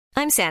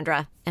I'm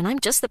Sandra, and I'm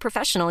just the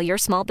professional your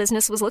small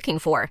business was looking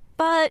for.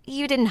 But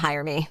you didn't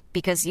hire me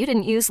because you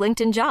didn't use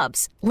LinkedIn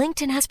Jobs.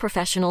 LinkedIn has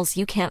professionals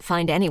you can't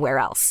find anywhere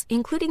else,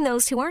 including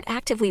those who aren't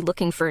actively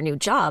looking for a new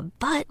job,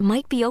 but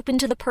might be open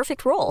to the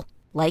perfect role,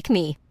 like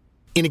me.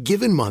 In a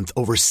given month,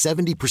 over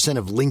 70%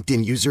 of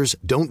LinkedIn users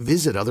don't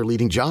visit other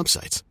leading job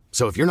sites.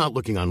 So if you're not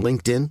looking on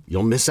LinkedIn,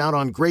 you'll miss out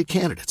on great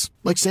candidates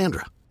like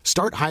Sandra.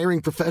 Start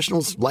hiring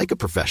professionals like a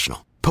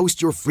professional.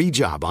 Post your free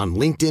job on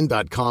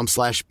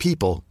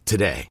linkedin.com/people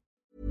today.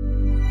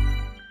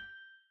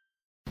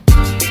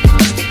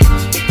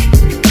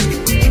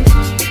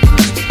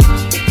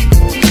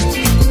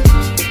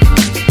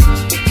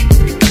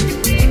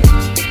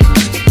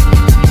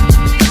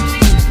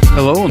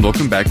 Hello and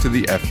welcome back to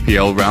the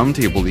FPL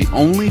Roundtable, the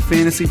only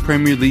fantasy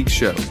Premier League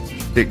show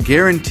that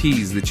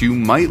guarantees that you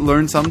might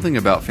learn something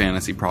about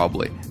fantasy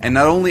probably. And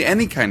not only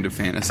any kind of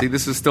fantasy,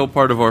 this is still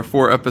part of our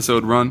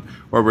 4-episode run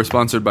where we're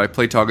sponsored by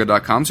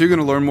Playtoga.com, so you're going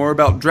to learn more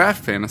about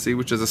draft fantasy,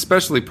 which is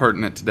especially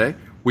pertinent today.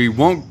 We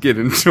won't get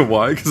into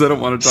why, because I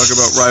don't want to talk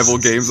about rival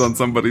games on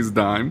somebody's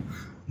dime.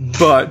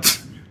 But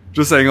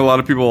just saying, a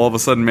lot of people all of a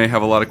sudden may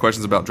have a lot of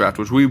questions about draft,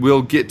 which we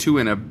will get to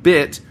in a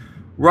bit.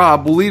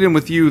 Rob, we'll lead in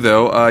with you,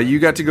 though. You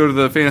got to go to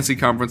the fantasy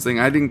conference thing.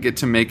 I didn't get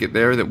to make it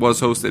there. That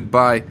was hosted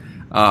by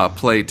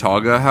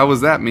Playtoga. How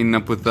was that, meeting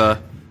up with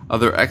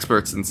other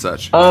experts and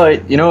such?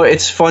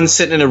 It's fun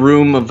sitting in a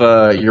room of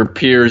your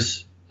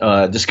peers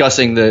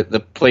discussing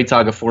the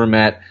Playtoga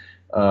format,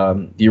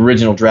 the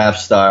original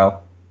draft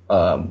style,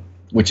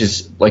 which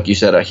is, like you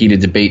said, a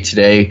heated debate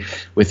today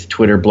with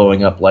Twitter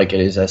blowing up like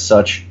it is as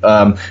such.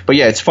 But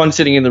yeah, it's fun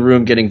sitting in the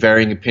room getting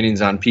varying opinions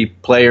on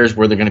players,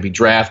 where they're going to be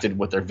drafted,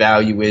 what their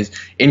value is,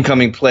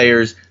 incoming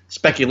players,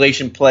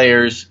 speculation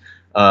players,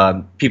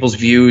 people's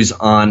views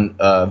on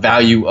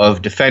value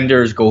of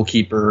defenders,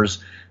 goalkeepers,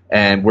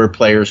 and where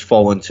players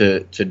fall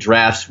into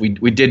drafts. We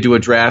did do a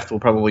draft.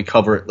 We'll probably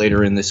cover it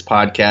later in this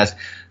podcast.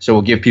 So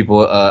we'll give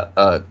people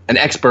an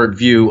expert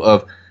view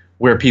of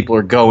where people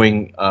are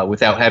going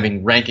without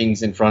having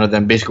rankings in front of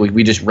them. Basically,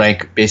 we just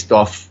rank based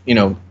off,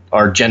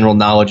 our general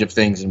knowledge of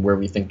things and where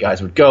we think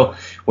guys would go.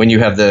 When you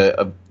have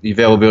the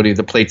availability of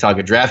the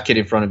Playtoga draft kit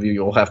in front of you,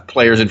 you'll have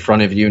players in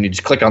front of you, and you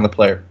just click on the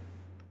player.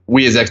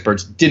 We as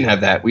experts didn't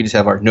have that. We just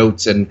have our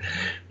notes and,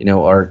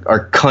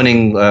 our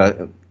cunning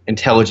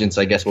intelligence,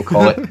 I guess we'll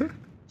call it,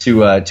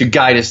 to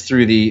guide us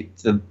through the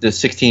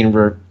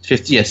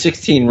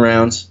 16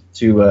 rounds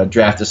to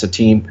draft us a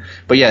team.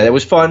 But yeah, it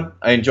was fun.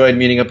 I enjoyed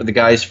meeting up with the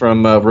guys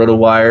from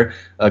RotoWire,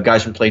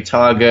 guys from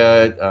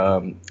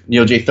Playtoga.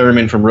 Neil J.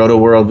 Thurman from Roto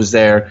World was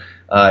there.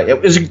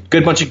 It was a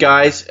good bunch of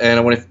guys, and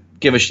I want to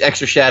give an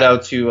extra shout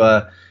out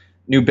to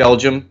New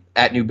Belgium,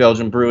 at New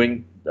Belgium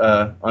Brewing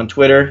on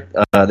Twitter.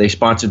 They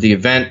sponsored the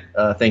event.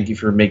 Thank you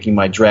for making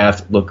my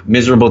draft look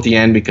miserable at the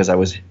end because I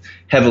was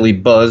heavily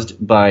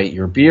buzzed by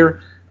your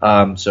beer.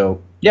 It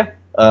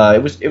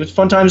was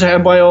fun times I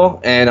had by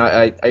all, and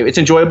it's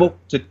enjoyable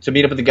to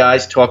meet up with the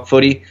guys, talk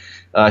footy,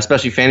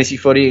 especially fantasy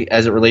footy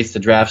as it relates to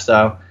draft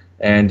style.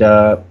 And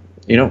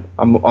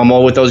I'm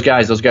all with those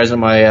guys. Those guys are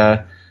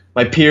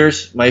my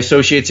peers, my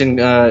associates in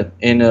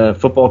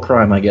football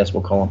crime, I guess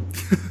we'll call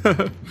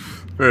them.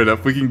 Fair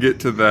enough. We can get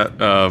to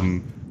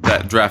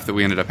that draft that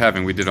we ended up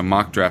having. We did a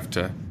mock draft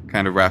to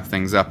kind of wrap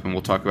things up, and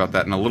we'll talk about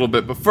that in a little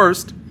bit. But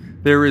first,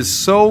 there is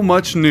so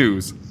much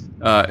news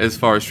as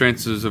far as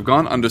transfers have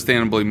gone,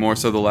 understandably more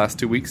so the last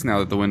 2 weeks now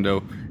that the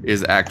window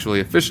is actually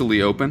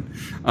officially open.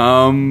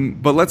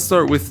 But let's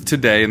start with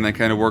today and then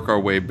kind of work our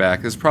way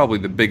back. It's probably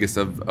the biggest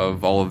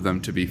of all of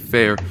them, to be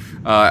fair.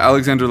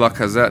 Alexander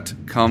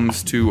Lacazette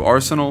comes to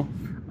Arsenal.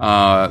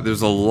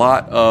 There's a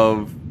lot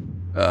of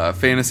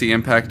fantasy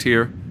impact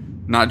here,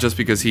 not just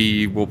because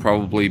he will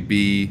probably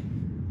be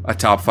a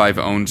top 5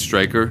 owned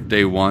striker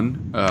day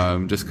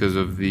one, just because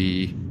of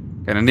the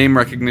kind of name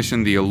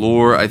recognition, the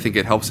allure. I think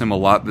it helps him a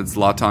lot that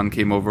Zlatan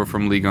came over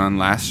from Ligue 1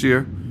 last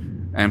year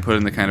and put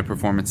in the kind of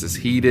performances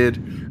he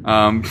did.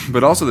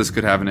 But also this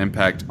could have an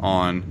impact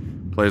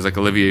on players like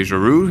Olivier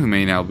Giroud, who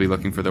may now be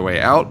looking for their way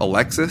out.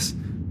 Alexis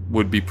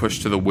would be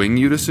pushed to the wing,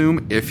 you'd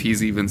assume, if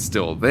he's even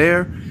still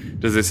there.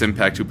 Does this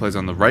impact who plays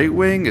on the right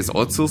wing? Is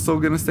Özil still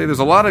going to stay? There's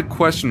a lot of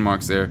question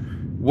marks there.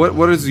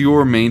 What is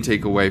your main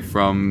takeaway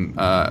from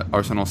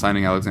Arsenal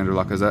signing Alexander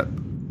Lacazette?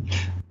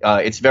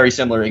 It's very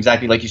similar,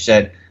 exactly like you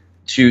said,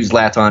 to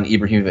Zlatan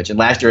Ibrahimovic. And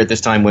last year at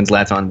this time when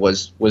Zlatan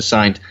was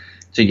signed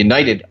to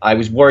United, I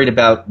was worried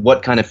about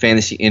what kind of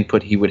fantasy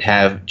input he would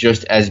have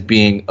just as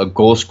being a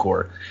goal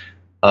scorer.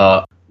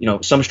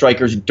 Some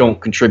strikers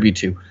don't contribute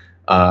to.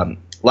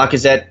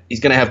 Lacazette, he's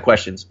going to have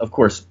questions. Of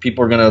course,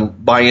 people are going to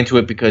buy into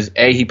it because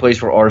A, he plays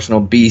for Arsenal,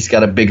 B, he's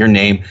got a bigger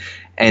name,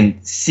 and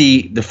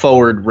C, the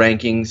forward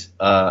rankings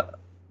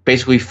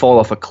basically fall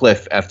off a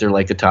cliff after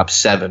like the top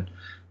 7.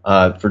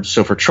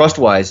 For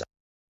trust-wise,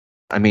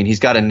 I mean, he's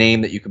got a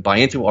name that you could buy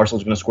into.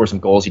 Arsenal's going to score some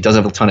goals. He does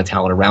have a ton of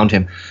talent around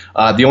him.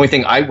 The only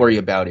thing I worry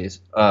about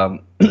is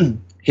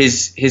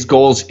his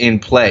goals in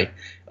play.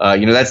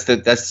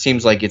 That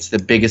seems like it's the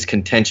biggest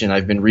contention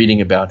I've been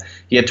reading about.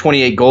 He had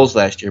 28 goals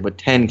last year, but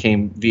 10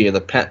 came via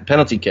the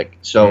penalty kick.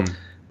 So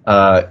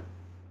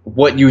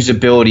what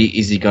usability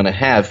is he going to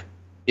have?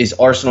 Is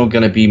Arsenal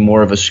going to be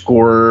more of a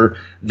scorer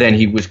than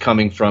he was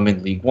coming from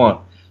in League One?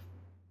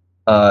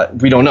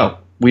 We don't know.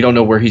 We don't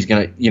know where he's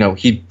going to,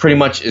 he pretty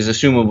much is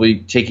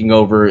assumably taking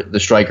over the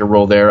striker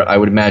role there. I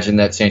would imagine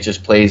that Sanchez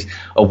plays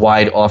a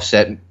wide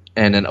offset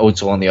and an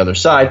Özil on the other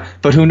side,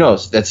 but who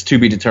knows? That's to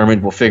be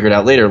determined. We'll figure it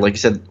out later. Like I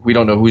said, we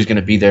don't know who's going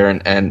to be there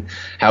and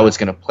how it's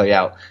going to play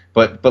out.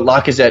 But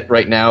Lacazette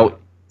right now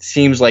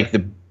seems like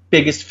the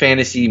biggest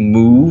fantasy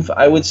move,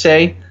 I would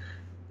say,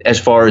 as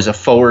far as a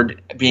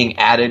forward being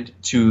added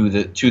to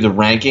the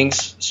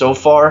rankings so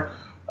far.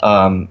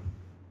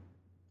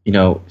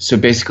 So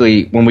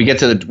basically, when we get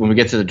to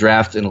the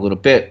draft in a little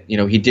bit,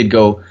 he did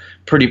go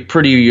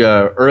pretty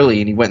early,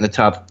 and he went in the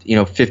top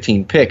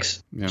 15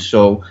 picks. Yeah.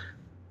 So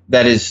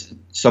that is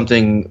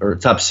something, or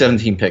top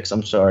 17 picks.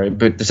 I'm sorry,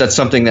 but that's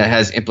something that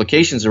has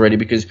implications already,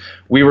 because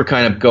we were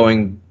kind of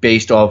going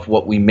based off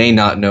what we may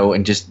not know,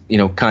 and just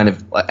kind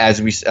of as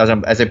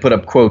I put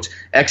up quotes,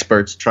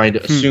 experts trying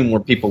to assume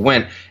where people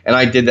went, and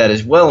I did that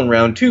as well in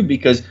round 2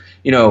 because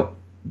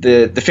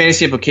the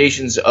fantasy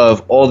implications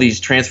of all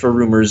these transfer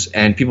rumors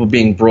and people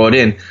being brought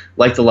in,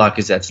 like the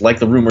Lacazettes, like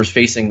the rumors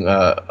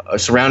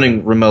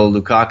surrounding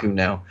Romelu Lukaku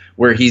now,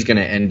 where he's going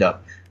to end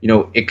up.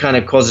 It kind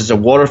of causes a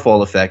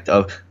waterfall effect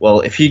of,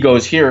 well, if he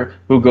goes here,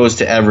 who goes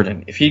to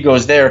Everton? If he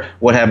goes there,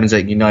 what happens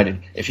at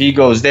United? If he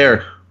goes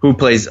there, who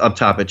plays up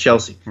top at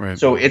Chelsea? Right.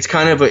 So it's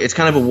kind of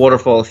a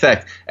waterfall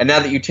effect. And now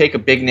that you take a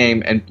big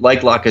name and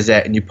like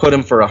Lacazette and you put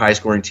him for a high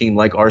scoring team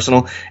like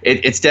Arsenal,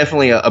 it's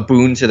definitely a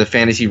boon to the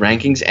fantasy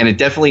rankings. And it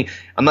definitely,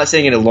 I'm not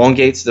saying it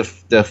elongates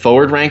the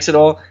forward ranks at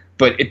all,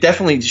 but it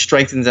definitely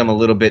strengthens them a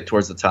little bit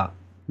towards the top.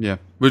 Yeah,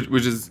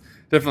 which is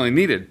definitely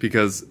needed,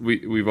 because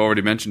we've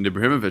already mentioned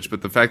Ibrahimovic,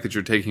 but the fact that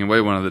you're taking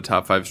away one of the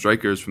top 5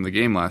 strikers from the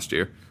game last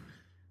year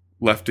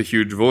left a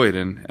huge void,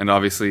 and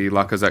obviously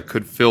Lacazette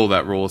could fill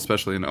that role,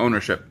 especially in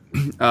ownership.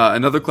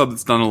 Another club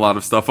that's done a lot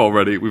of stuff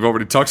already, we've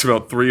already talked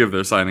about 3 of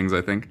their signings,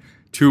 I think.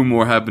 2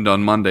 more happened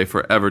on Monday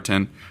for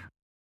Everton.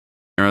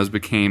 Ramirez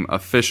became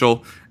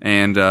official,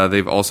 and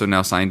they've also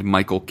now signed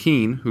Michael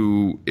Keane,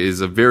 who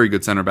is a very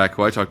good center back,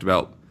 who I talked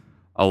about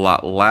a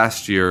lot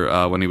last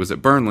year when he was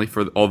at Burnley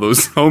for all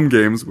those home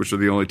games, which are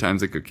the only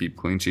times they could keep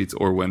clean sheets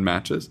or win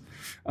matches.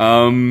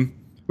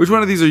 Which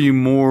one of these are you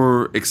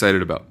more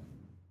excited about?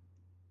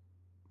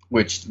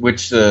 Which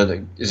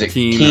is it?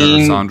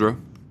 Keane or Sandro?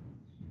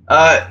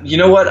 You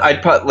know what?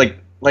 I'd probably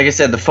like I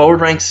said, the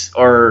forward ranks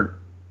are.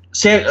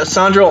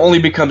 Sandro only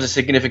becomes a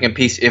significant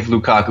piece if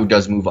Lukaku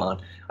does move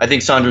on. I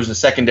think Sandro's a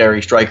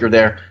secondary striker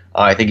there.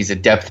 I think he's a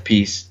depth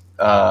piece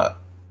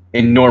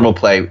in normal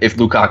play if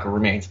Lukaku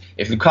remains.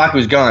 If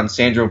Lukaku's gone,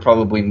 Sandro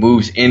probably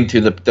moves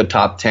into the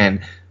top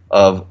 10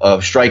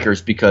 of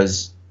strikers,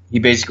 because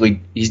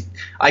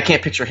I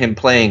can't picture him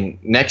playing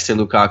next to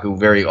Lukaku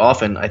very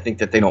often. I think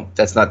that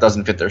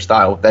doesn't fit their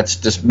style. That's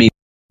just me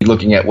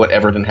looking at what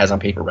Everton has on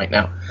paper right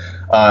now.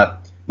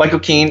 Michael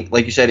Keane,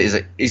 like you said,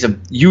 is a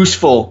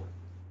useful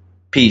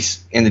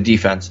piece in the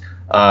defense.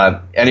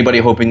 Anybody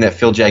hoping that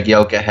Phil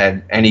Jagielka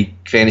had any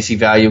fantasy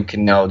value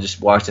can now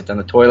just wash it down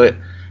the toilet.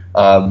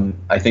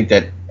 I think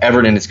that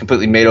Everton has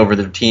completely made over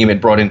their team and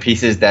brought in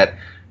pieces that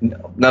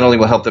not only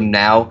will help them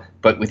now,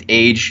 but with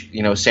age,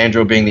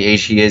 Sandro being the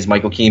age he is,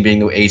 Michael Keane being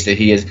the age that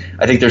he is,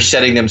 I think they're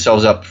setting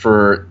themselves up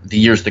for the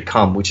years to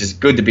come, which is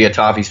good to be a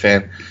Toffees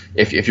fan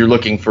if you're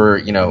looking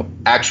for,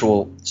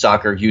 actual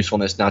soccer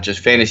usefulness, not just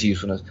fantasy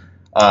usefulness.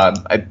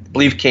 I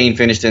believe Kane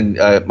finished in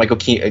Michael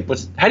Keane.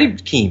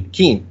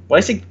 Keane. Why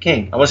did I say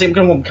Kane? I want to say I'm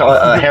going to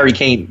call Harry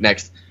Kane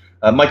next.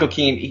 Michael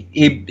Keane,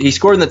 he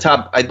scored in the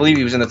top. I believe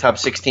he was in the top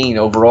 16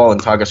 overall in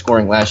Targa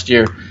scoring last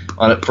year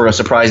for a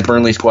surprise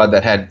Burnley squad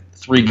that had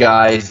 3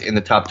 guys in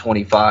the top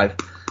 25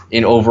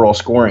 in overall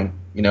scoring.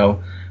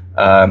 So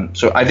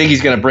I think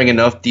he's going to bring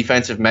enough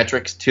defensive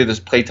metrics to this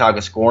Play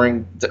Targa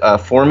scoring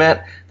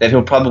format that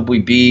he'll probably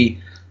be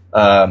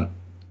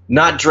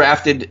not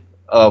drafted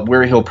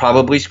where he'll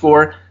probably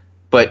score,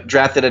 but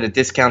drafted at a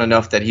discount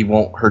enough that he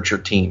won't hurt your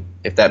team,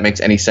 if that makes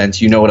any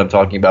sense. You know what I'm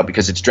talking about,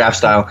 because it's draft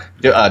style.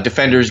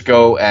 Defenders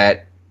go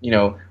at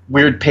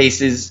weird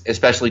paces,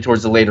 especially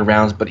towards the later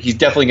rounds. But he's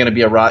definitely going to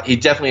be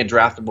he's definitely a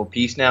draftable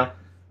piece now,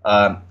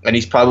 and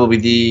he's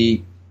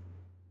probably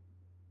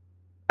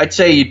I'd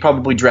say you'd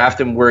probably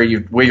draft him where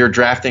you're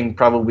drafting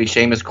probably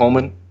Seamus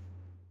Coleman.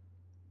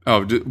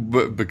 Oh,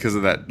 because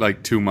of that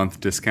 2-month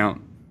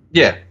discount.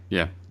 Yeah.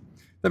 Yeah.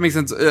 That makes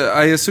sense.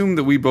 I assume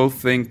that we both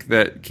think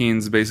that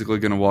Keane's basically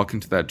going to walk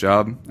into that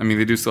job. I mean,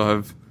 they do still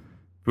have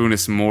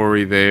Bunis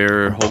Mori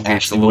there.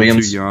 Holgate's a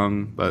little too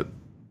young, but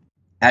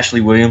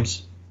Ashley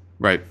Williams.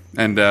 Right.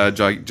 And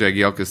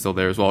Jagielka's still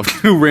there as well.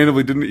 Who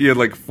randomly he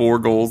had 4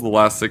 goals the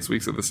last 6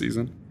 weeks of the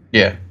season.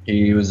 Yeah,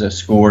 he was a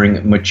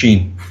scoring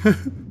machine. But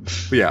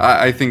yeah,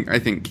 I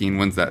think Keane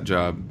wins that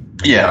job.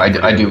 Yeah, I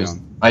do.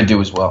 I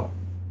do as well.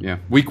 Yeah.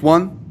 Week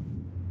 1?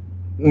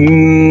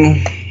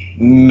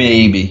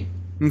 Maybe.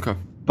 Okay.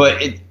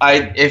 But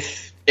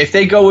if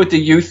they go with the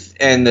youth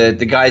and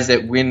the guys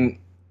that win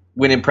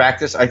in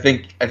practice, I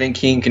think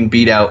Keane can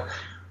beat out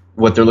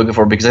what they're looking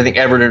for, because I think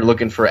Everton are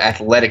looking for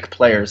athletic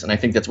players, and I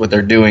think that's what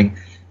they're doing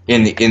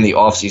in the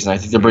offseason. I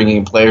think they're bringing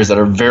in players that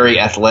are very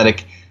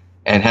athletic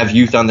and have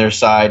youth on their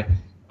side.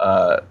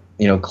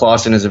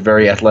 Clausen is a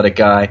very athletic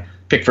guy.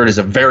 Pickford is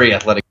a very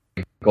athletic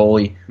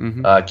goalie.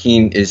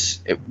 Keane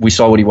we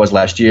saw what he was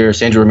last year.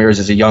 Sandro Ramirez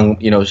is a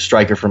young,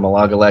 striker from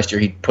Malaga last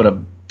year. He put up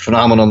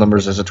phenomenal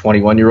numbers as a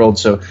 21-year-old.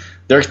 So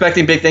they're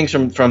expecting big things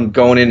from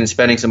going in and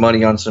spending some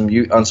money on some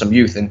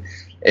youth. And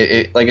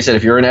like I said,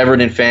 if you're an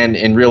Everton fan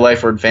in real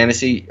life or in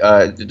fantasy,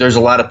 there's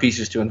a lot of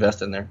pieces to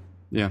invest in there.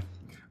 Yeah.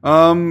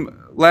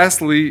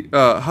 Lastly,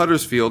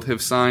 Huddersfield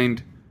have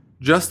signed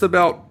just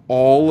about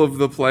all of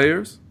the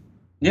players.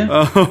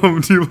 Yeah.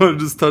 Do you want to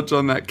just touch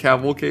on that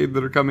cavalcade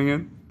that are coming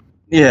in?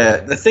 Yeah,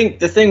 the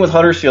thing with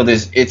Huddersfield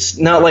is it's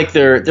not like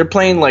they're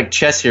playing like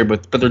chess here,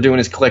 but they're doing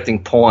is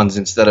collecting pawns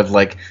instead of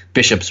like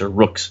bishops or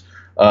rooks.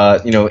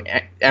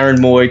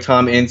 Aaron Moy,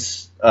 Tom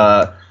Ince,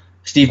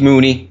 Steve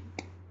Mooney.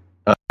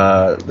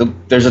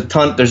 There's a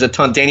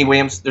ton. Danny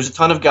Williams. There's a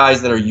ton of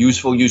guys that are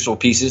useful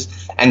pieces,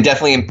 and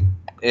definitely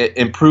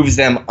improves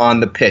them on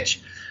the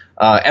pitch.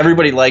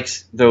 Everybody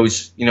likes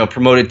those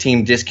promoted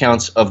team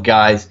discounts of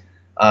guys,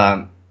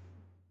 and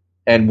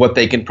what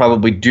they can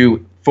probably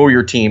do for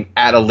your team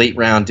at a late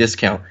round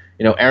discount.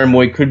 Aaron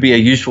Moy could be a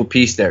useful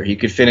piece there. He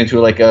could fit into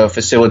like a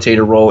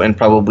facilitator role and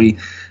probably,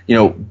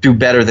 do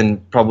better than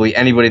probably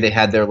anybody they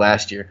had there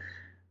last year.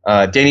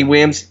 Danny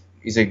Williams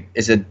is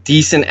a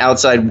decent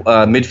outside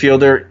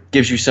midfielder,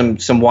 gives you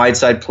some wide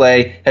side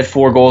play, had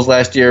 4 goals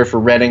last year for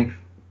Reading.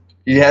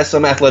 He has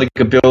some athletic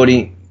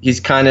ability.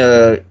 He's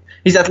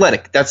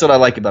athletic. That's what I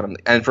like about him.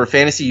 And for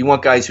fantasy, you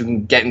want guys who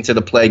can get into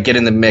the play, get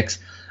in the mix.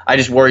 I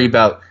just worry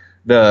about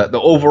the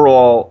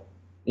overall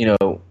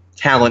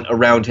talent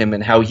around him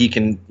and how he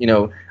can,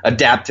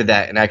 adapt to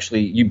that and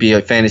actually you be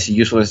a fantasy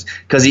usefulness,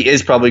 because he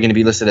is probably going to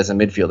be listed as a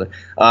midfielder.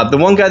 The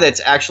one guy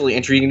that's actually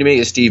intriguing to me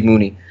is Steve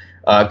Mooney.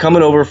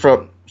 Coming over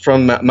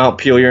from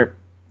Montpellier,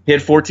 he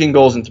had 14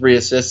 goals and 3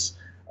 assists.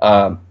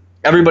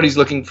 Everybody's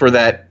looking for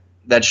that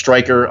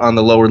striker on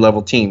the lower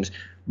level teams.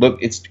 Look,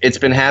 it's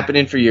been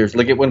happening for years.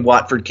 Look at when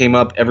Watford came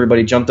up,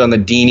 everybody jumped on the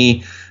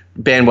Deeney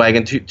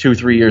bandwagon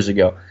 2-3 years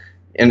ago.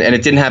 And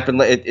it didn't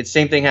happen.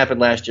 Same thing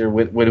happened last year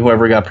with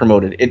whoever got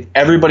promoted.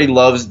 Everybody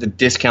loves the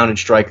discounted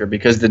striker,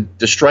 because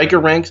the striker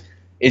ranks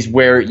is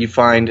where you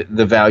find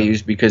the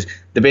values, because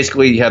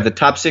basically you have the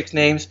top 6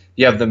 names,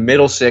 you have the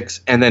middle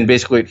 6, and then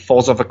basically it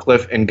falls off a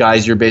cliff and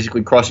guys you're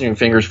basically crossing your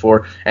fingers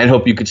for and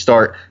hope you could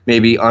start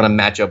maybe on a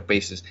matchup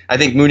basis. I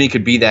think Mooney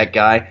could be that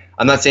guy.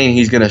 I'm not saying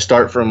he's going to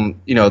start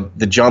from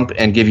the jump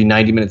and give you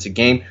 90 minutes a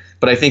game,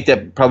 but I think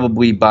that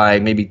probably by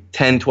maybe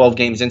 10, 12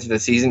 games into the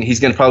season,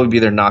 he's going to probably be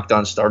their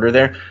knocked-on starter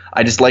there.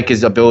 I just like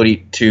his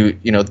ability to,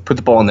 put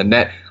the ball in the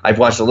net. I've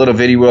watched a little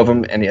video of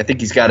him, and I think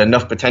he's got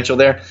enough potential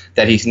there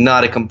that he's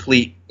not a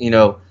complete,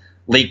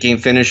 late-game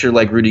finisher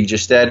like Rudy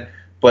Gestede,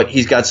 but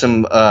he's got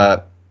some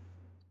I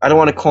don't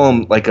want to call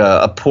him like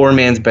a poor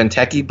man's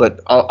Benteke, but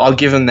I'll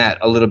give him that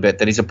a little bit,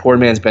 that he's a poor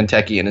man's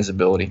Benteke in his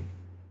ability.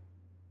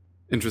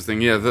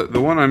 Interesting. Yeah,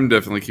 the one I'm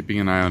definitely keeping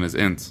an eye on is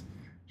Ince,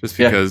 just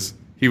because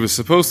he was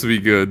supposed to be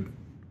good.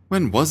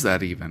 When was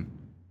that even?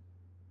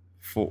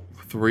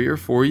 3 or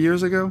 4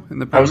 years ago in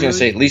the Premier I was going to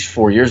say at least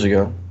 4 years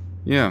ago.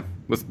 Yeah,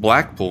 with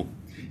Blackpool.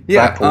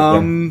 Yeah.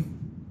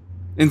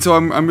 And so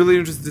I'm really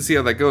interested to see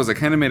how that goes. I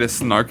kind of made a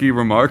snarky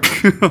remark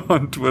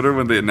on Twitter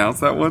when they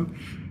announced that one,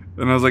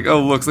 and I was like,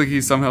 "Oh, looks like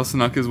he somehow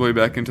snuck his way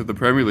back into the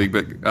Premier League,"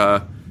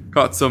 but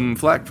caught some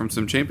flack from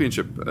some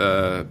Championship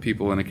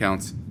people and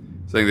accounts,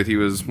 saying that he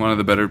was one of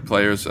the better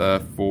players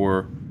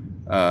or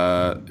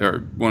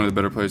one of the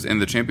better players in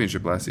the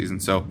Championship last season.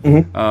 So,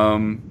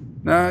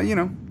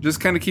 just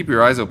kind of keep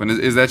your eyes open.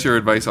 Is that your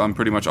advice on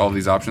pretty much all of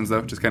these options,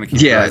 though? Just kind of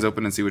keep your eyes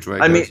open and see which way it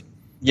goes.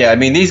 I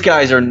mean, these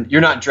guys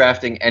you're not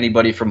drafting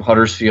anybody from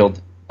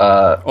Huddersfield.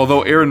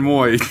 Although Aaron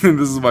Moy, and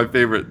this is my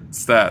favorite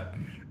stat,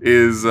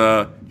 is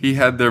he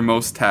had their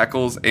most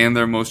tackles and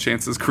their most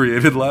chances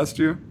created last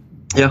year.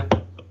 Yeah.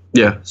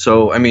 Yeah.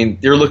 So, I mean,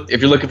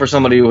 if you're looking for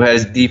somebody who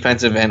has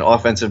defensive and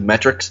offensive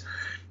metrics,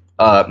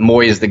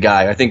 Moy is the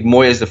guy. I think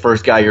Moy is the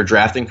first guy you're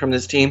drafting from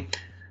this team.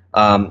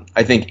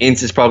 I think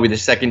Ince is probably the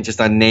second, just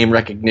on name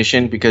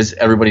recognition, because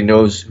everybody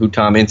knows who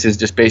Tom Ince is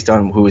just based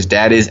on who his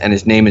dad is, and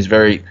his name is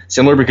very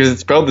similar because it's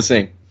spelled the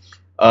same.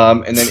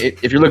 And then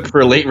if you're looking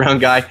for a late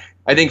round guy,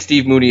 I think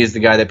Steve Mooney is the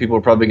guy that people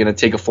are probably going to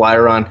take a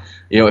flyer on.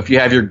 If you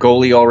have your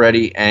goalie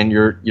already and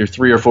your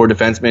 3 or 4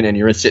 defensemen, and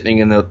you're sitting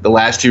in the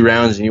last 2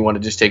 rounds and you want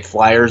to just take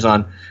flyers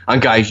on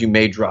guys you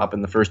may drop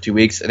in the first 2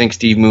 weeks, I think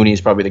Steve Mooney is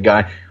probably the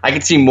guy. I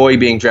could see Moy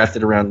being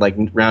drafted around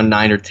round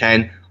 9 or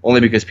 10, only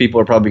because people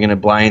are probably going to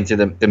buy into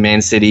the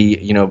Man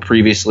City,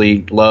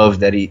 previously loved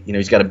that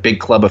he's got a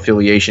big club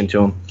affiliation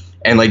to him.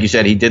 And like you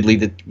said, he did lead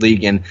the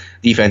league in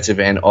defensive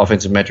and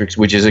offensive metrics,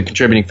 which is a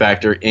contributing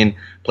factor in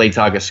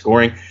Play-Taga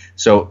scoring.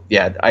 So,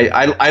 yeah,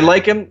 I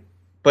like him,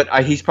 but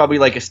he's probably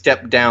like a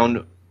step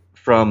down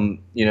from,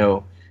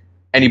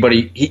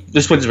 anybody.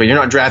 This puts it this way, you're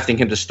not drafting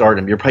him to start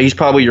him. He's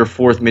probably your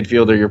 4th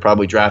midfielder you're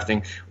probably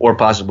drafting, or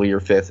possibly your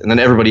 5th. And then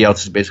everybody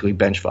else is basically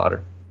bench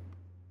fodder.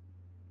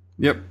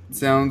 Yep,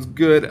 sounds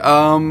good.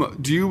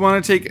 Do you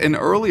want to take an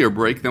earlier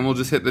break? Then we'll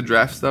just hit the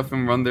draft stuff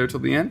and run there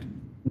till the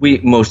end? We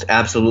most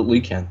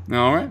absolutely can.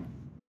 All right.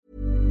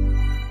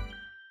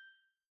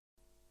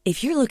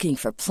 If you're looking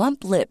for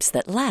plump lips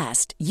that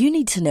last, you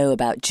need to know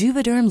about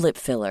Juvederm lip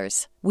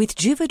fillers. With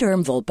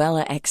Juvederm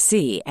Volbella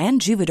XC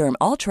and Juvederm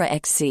Ultra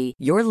XC,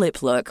 your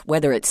lip look,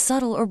 whether it's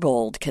subtle or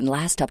bold, can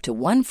last up to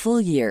 1 full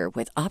year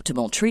with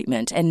optimal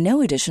treatment and no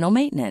additional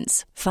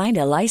maintenance. Find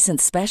a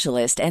licensed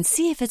specialist and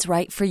see if it's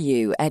right for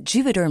you at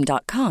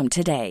Juvederm.com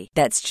today.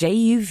 That's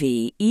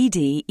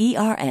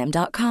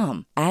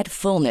JUVEDERM.com. Add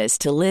fullness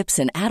to lips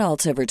in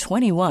adults over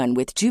 21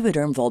 with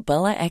Juvederm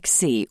Volbella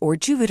XC or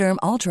Juvederm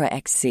Ultra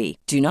XC.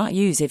 Do not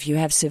use if you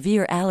have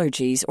severe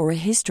allergies or a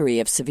history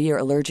of severe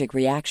allergic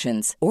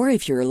reactions, or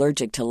if you're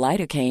allergic to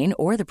lidocaine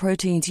or the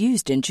proteins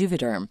used in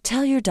Juvederm.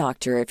 Tell your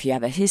doctor if you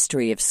have a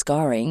history of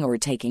scarring or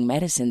taking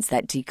medicines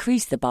that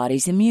decrease the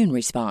body's immune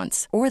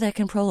response or that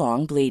can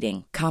prolong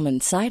bleeding. Common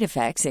side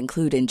effects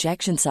include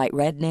injection site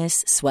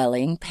redness,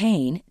 swelling,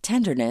 pain,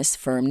 tenderness,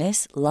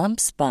 firmness,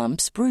 lumps,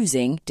 bumps,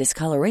 bruising,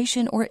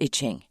 discoloration, or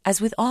itching. As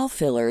with all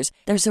fillers,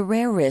 there's a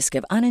rare risk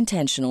of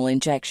unintentional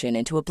injection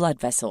into a blood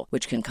vessel,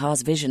 which can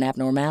cause vision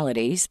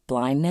abnormalities,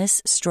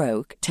 blindness,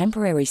 stroke,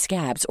 temporary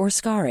scabs, or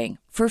scarring.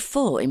 For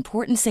full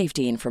important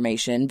safety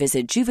information,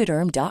 visit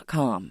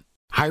Juvederm.com.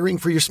 Hiring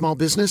for your small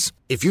business?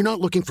 If you're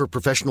not looking for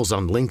professionals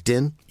on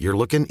LinkedIn, you're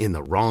looking in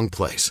the wrong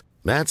place.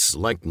 That's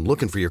like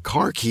looking for your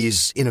car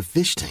keys in a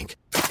fish tank.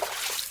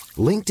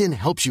 LinkedIn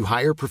helps you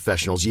hire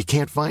professionals you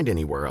can't find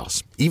anywhere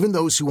else, even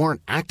those who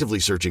aren't actively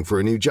searching for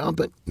a new job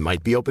but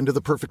might be open to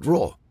the perfect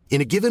role. In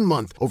a given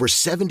month, over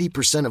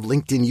 70% of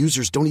LinkedIn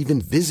users don't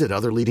even visit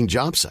other leading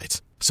job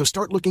sites. So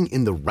start looking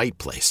in the right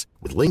place.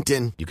 With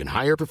LinkedIn, you can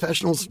hire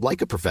professionals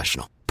like a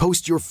professional.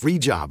 Post your free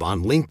job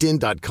on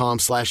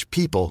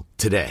linkedin.com/people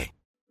today.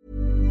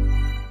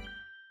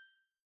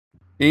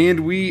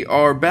 And we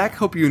are back.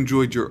 Hope you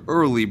enjoyed your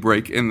early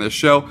break in the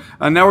show.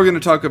 Now we're going to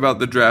talk about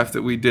the draft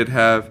that we did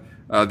have,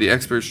 the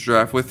experts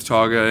draft with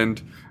Taga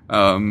and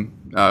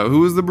who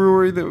was the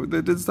brewery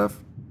that did stuff?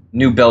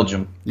 New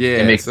Belgium.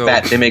 Yeah,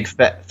 they make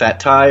fat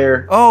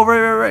tire. Oh,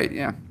 right,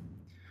 yeah.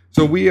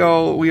 So we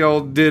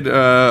all did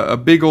a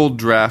big old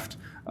draft,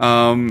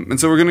 and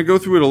so we're gonna go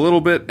through it a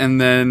little bit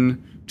and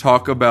then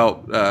talk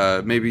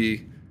about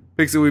maybe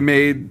picks that we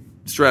made,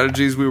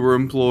 strategies we were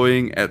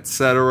employing,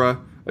 etc.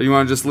 You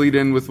want to just lead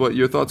in with what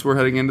your thoughts were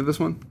heading into this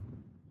one?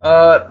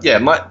 Yeah,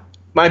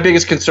 my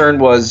biggest concern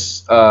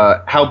was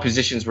how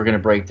positions were going to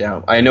break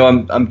down. I know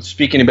I'm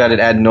speaking about it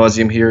ad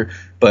nauseum here,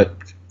 but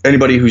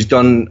anybody who's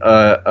done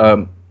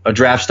a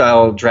draft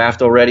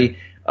already,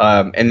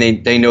 and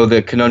they know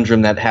the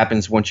conundrum that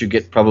happens once you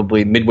get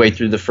probably midway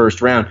through the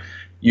first round,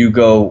 you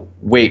go,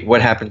 wait,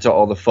 what happened to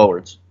all the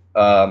forwards?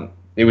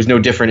 It was no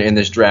different in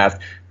this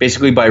draft.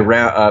 Basically,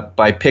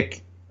 by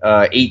pick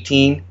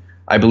 18,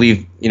 I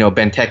believe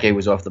Benteke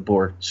was off the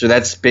board. So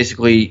that's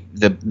basically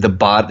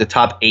the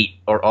top 8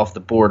 are off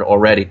the board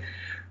already.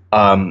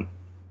 In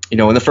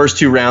the first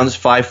 2 rounds,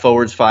 5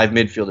 forwards, 5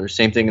 midfielders.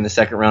 Same thing in the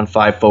second round,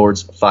 5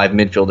 forwards, 5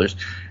 midfielders.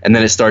 And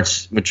then it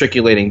starts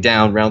matriculating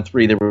down. Round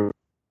 3, there were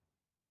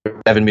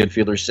 7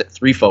 midfielders,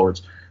 3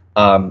 forwards.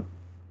 So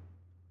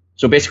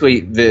basically,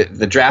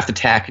 the draft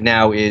attack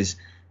now is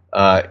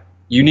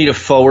you need a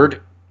forward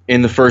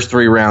in the first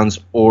 3 rounds,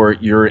 or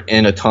you're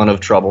in a ton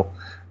of trouble.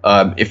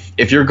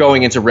 If you're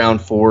going into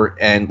round 4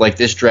 and like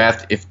this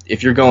draft,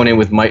 if you're going in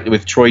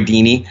with Troy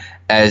Deeney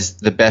as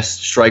the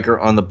best striker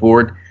on the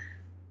board,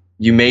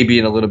 you may be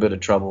in a little bit of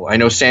trouble. I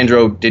know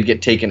Sandro did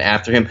get taken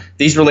after him.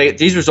 These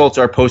results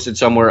are posted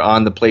somewhere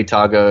on the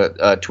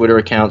Playtaga Twitter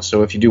account,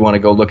 so if you do want to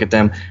go look at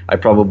them,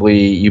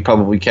 you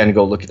probably can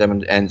go look at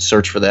them and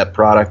search for that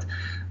product.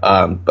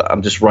 But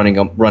I'm just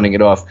running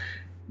it off.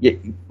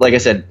 Like I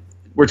said,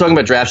 we're talking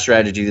about draft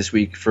strategy this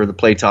week for the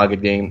Playtaga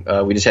game.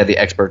 We just had the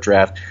expert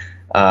draft.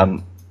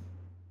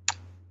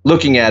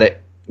 Looking at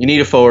it, you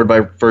need a forward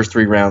by first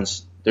 3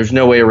 rounds. There's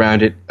no way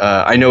around it.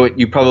 I know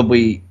you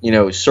probably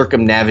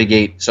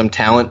circumnavigate some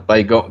talent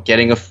by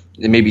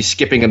maybe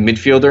skipping a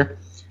midfielder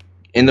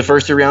in the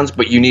first 3 rounds,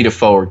 but you need a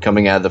forward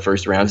coming out of the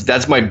first rounds.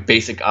 That's my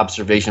basic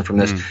observation from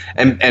this.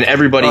 And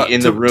everybody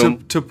in the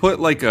room to put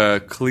like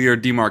a clear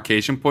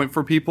demarcation point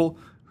for people,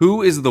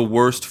 who is the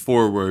worst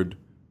forward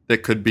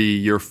that could be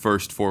your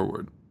first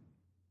forward? Does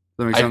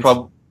that make sense?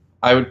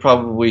 I would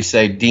probably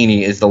say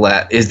Deeney is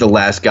the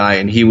last guy,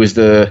 and he was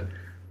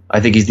I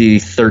think he's the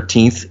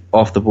 13th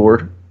off the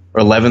board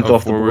or 11th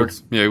off forwards.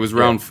 The board. Yeah, it was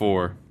round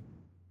 4.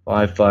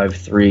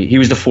 5-5-3. He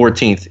was the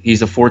 14th. He's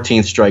the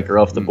 14th striker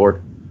off the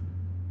board.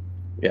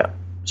 Yeah.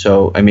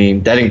 So I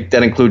mean that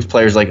includes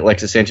players like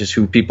Alexis Sanchez,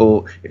 who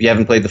people, if you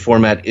haven't played the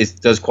format,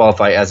 does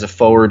qualify as a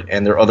forward,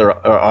 and there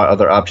are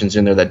other options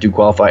in there that do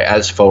qualify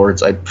as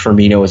forwards.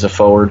 Firmino is a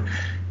forward.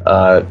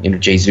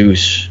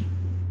 Jesus.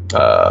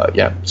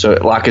 So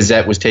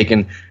Lacazette was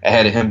taken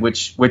ahead of him,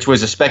 which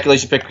was a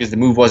speculation pick because the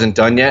move wasn't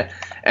done yet.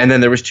 And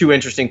then there was 2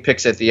 interesting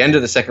picks at the end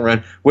of the second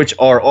round, which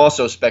are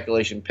also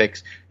speculation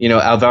picks.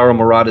 Alvaro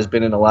Morata has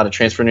been in a lot of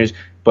transfer news,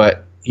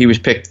 but he was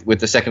picked with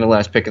the second to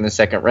last pick in the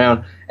second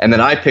round, and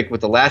then I picked with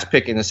the last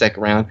pick in the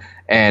second round.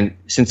 And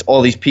since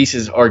all these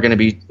pieces are going to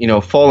be,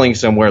 falling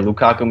somewhere,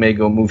 Lukaku may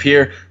go move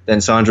here, then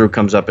Sandro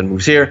comes up and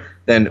moves here.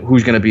 Then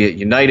who's going to be at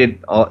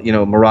United?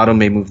 Morata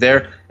may move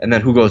there, and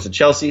then who goes to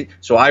Chelsea?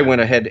 So I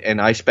went ahead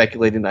and I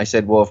speculated, and I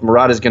said, well, if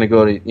Morata is going to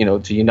go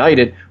to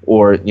United,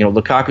 or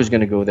Lukaku's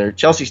going to go there,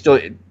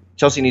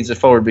 Chelsea needs a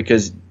forward,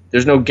 because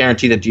there's no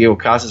guarantee that Diego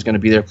Costa is going to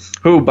be there,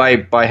 who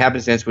by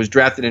happenstance was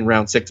drafted in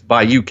round 6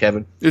 by you,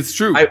 Kevin. It's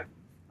true.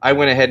 I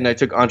went ahead and I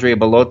took Andrea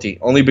Belotti,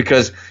 only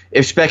because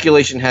if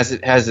speculation has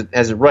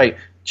it right,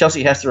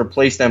 Chelsea has to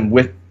replace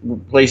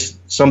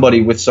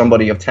somebody with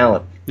somebody of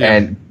talent. Yeah.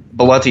 And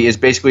Belotti is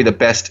basically the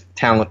best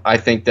talent I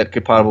think that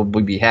could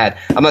probably be had.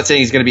 I'm not saying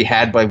he's going to be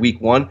had by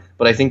week 1,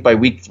 but I think by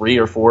week 3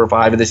 or 4 or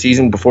 5 of the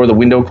season, before the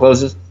window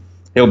closes,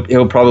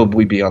 he'll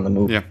probably be on the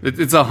move. Yeah,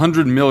 it's a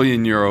 €100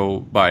 million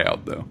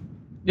buyout though.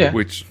 Yeah,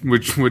 which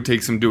would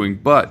take some doing.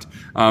 But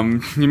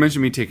you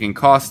mentioned me taking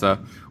Costa,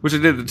 which I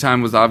did at the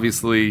time was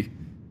obviously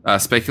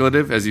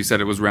speculative. As you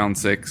said, it was round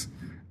 6,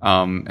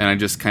 and I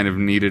just kind of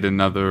needed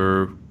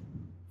another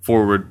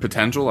forward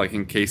potential, like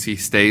in case he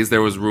stays.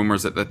 There was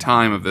rumors at the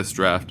time of this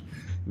draft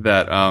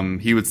that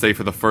he would stay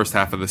for the first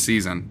half of the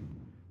season.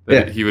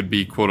 That he would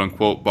be quote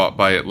unquote bought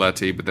by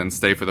Atleti, but then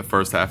stay for the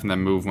first half and then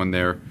move when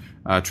their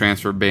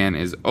transfer ban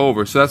is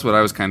over. So that's what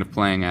I was kind of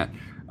playing at.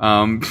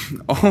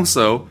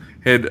 Also,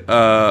 had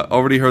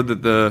already heard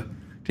that the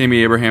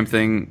Tammy Abraham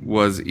thing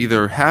was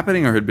either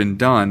happening or had been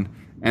done,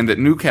 and that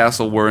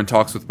Newcastle were in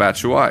talks with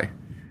Batshuayi.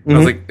 Mm-hmm. I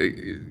was like,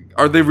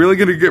 are they really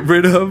going to get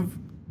rid of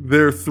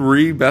their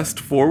 3 best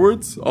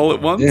forwards all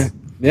at once?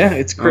 Yeah,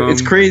 it's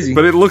crazy.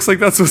 But it looks like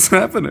that's what's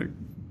happening.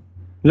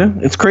 Yeah,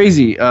 it's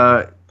crazy.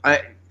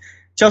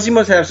 Chelsea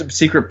must have some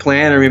secret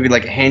plan, or maybe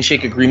like a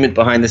handshake agreement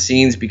behind the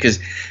scenes, because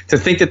to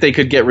think that they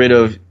could get rid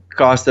of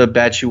Costa,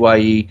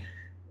 Batshuayi,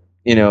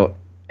 and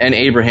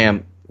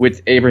Abraham.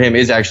 With Abraham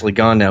is actually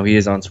gone now. He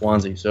is on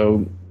Swansea.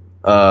 So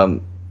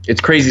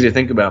it's crazy to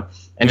think about.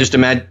 And just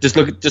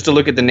to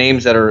look at the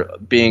names that are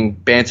being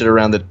bantered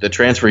around the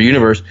transfer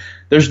universe,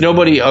 there's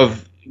nobody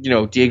of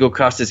Diego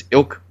Costa's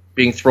ilk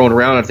being thrown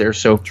around out there.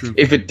 So True.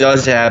 If it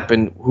does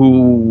happen,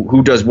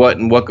 who does what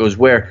and what goes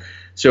where?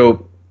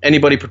 So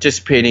anybody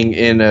participating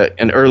in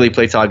an early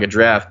Playtaga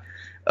draft,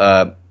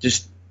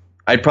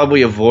 I'd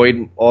probably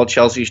avoid all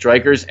Chelsea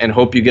strikers and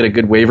hope you get a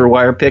good waiver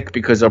wire pick,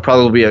 because they'll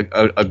probably be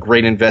a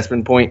great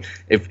investment point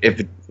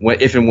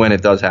if and when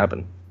it does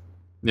happen.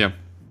 Yeah.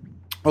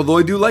 Although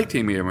I do like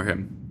Tammy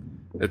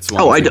Abraham at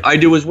Swansea. I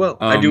do as well.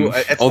 I do.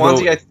 At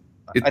Swansea,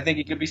 I think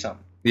it could be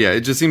something. Yeah,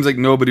 it just seems like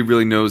nobody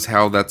really knows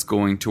how that's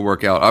going to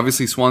work out.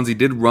 Obviously, Swansea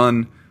did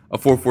run a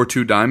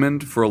 4-4-2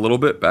 diamond for a little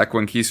bit back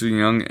when Ki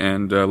Sung-yueng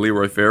and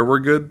Leroy Fair were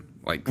good,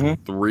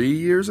 3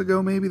 years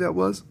ago maybe that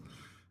was.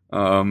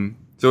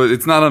 So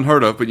it's not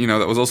unheard of, but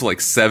that was also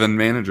 7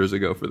 managers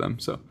ago for them.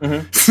 So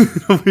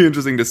it'll be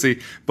interesting to see.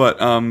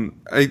 But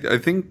I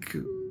don't think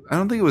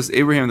it was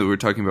Abraham that we were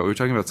talking about. We were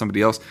talking about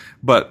somebody else.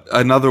 But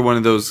another one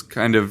of those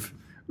kind of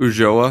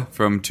Ulloa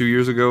from 2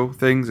 years ago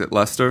things at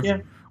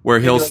Leicester, where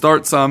he'll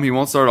start some, he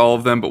won't start all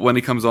of them, but when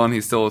he comes on,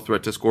 he's still a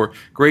threat to score.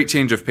 Great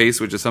change of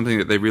pace, which is something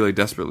that they really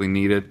desperately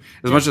needed.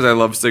 As much as I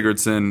love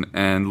Sigurdsson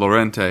and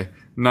Llorente,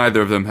 neither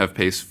of them have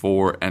pace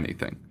for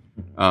anything.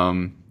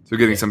 So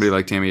getting somebody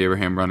like Tammy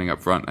Abraham running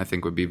up front, I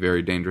think, would be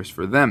very dangerous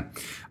for them.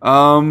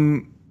 For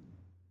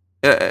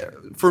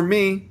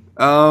me,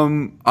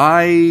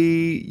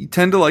 I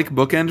tend to like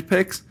bookend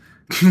picks,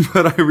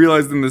 but I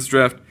realized in this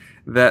draft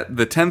that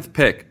the 10th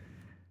pick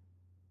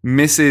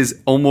misses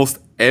almost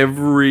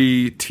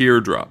every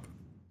teardrop.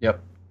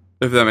 Yep.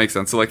 If that makes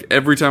sense. So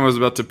every time I was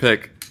about to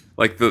pick,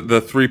 the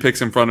 3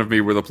 picks in front of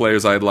me were the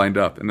players I had lined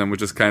up, and then would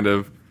just kind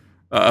of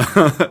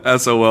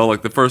SOL.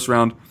 The first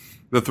round,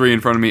 the 3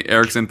 in front of me,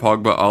 Eriksen,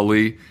 Pogba,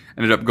 Ali,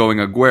 ended up going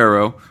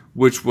Aguero,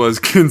 which was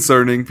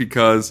concerning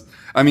because,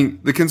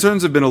 the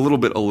concerns have been a little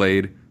bit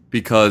allayed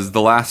because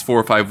the last 4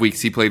 or 5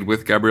 weeks he played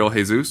with Gabriel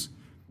Jesus.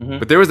 Mm-hmm.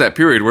 But there was that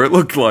period where it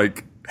looked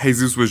like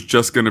Jesus was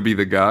just going to be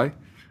the guy.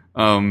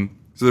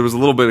 So there was a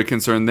little bit of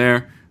concern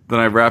there. Then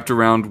I wrapped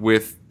around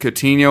with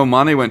Coutinho.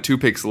 Mane went 2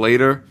 picks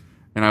later,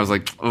 and I was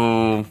like,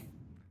 oh,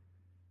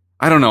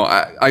 I don't know.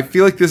 I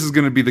feel like this is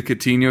going to be the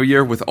Coutinho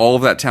year with all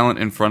of that talent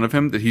in front of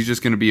him, that he's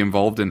just going to be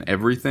involved in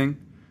everything.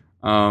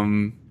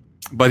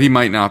 But he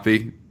might not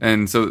be.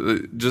 And so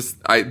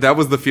that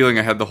was the feeling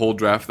I had the whole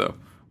draft, though.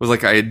 Was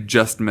I had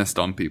just missed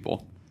on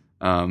people,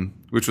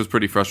 which was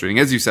pretty frustrating.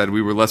 As you said,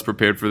 we were less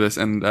prepared for this.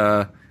 And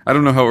I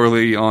don't know how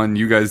early on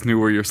you guys knew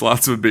where your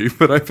slots would be,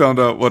 but I found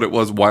out what it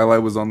was while I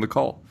was on the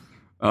call.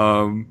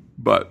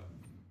 But,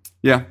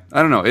 yeah,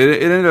 I don't know.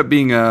 It ended up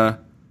being a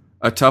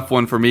tough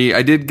one for me.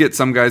 I did get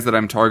some guys that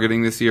I'm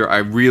targeting this year. I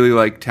really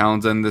like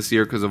Townsend this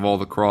year because of all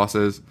the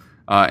crosses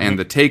and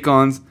the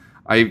take-ons.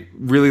 I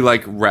really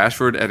like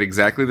Rashford at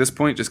exactly this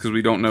point just because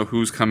we don't know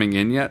who's coming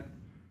in yet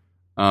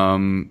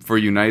for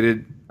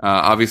United.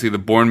 Obviously, the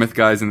Bournemouth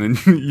guys, and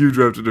then you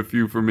drafted a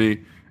few for me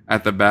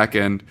at the back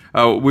end.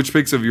 Which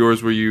picks of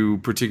yours were you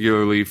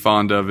particularly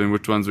fond of, and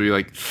which ones were you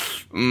like,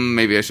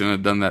 maybe I shouldn't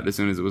have done that as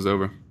soon as it was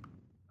over?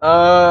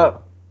 I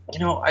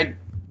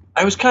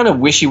was kind of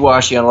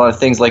wishy-washy on a lot of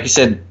things. Like you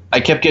said, I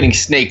kept getting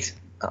snaked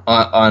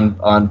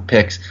on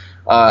picks.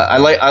 I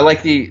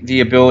like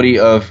the ability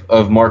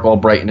of Mark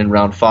Albrighton in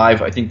round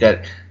 5. I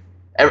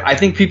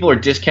think people are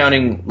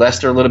discounting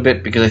Leicester a little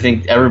bit because I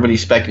think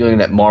everybody's speculating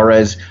that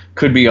Mahrez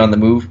could be on the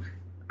move.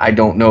 I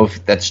don't know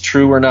if that's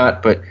true or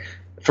not, but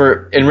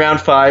in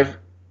round 5,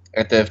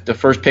 at the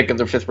first pick of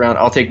the 5th round,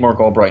 I'll take Mark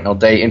Albrighton all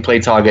day. In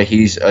Playtaga,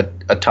 he's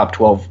a top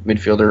 12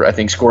 midfielder, I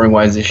think,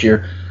 scoring-wise this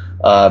year.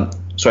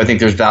 So I think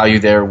there's value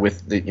there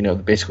with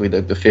basically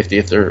the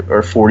 50th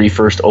or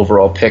 41st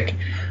overall pick.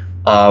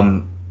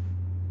 Then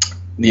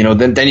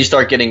you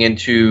start getting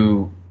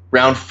into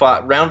round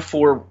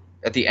 4.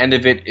 At the end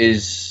of it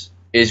is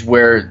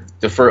where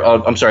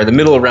the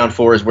middle of round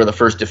 4 is where the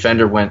first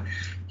defender went.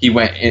 He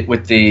went in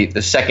with the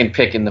second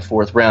pick in the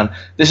 4th round.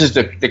 This is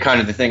the kind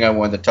of the thing I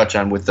wanted to touch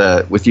on with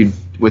you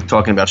with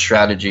talking about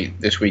strategy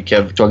this week,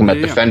 Kev, talking about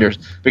defenders,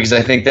 because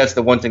I think that's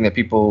the one thing that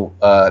people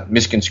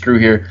misconstrue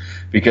here,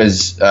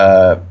 because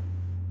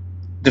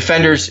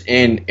defenders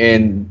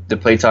in the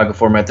Playtaga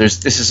format,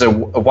 this is a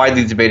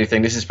widely debated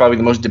thing. This is probably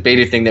the most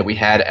debated thing that we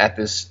had at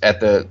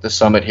the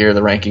summit here,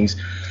 the rankings.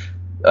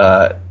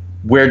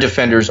 Where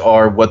defenders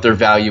are, what their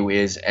value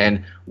is,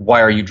 and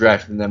why are you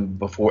drafting them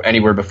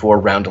anywhere before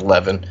round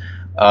 11.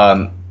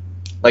 Like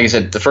I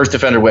said, the first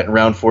defender went in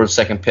round 4, the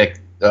second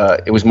pick.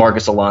 It was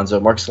Marcos Alonso.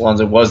 Marcos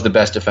Alonso was the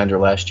best defender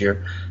last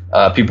year.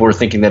 People were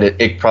thinking that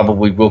it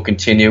probably will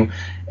continue,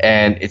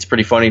 and it's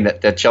pretty funny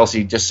that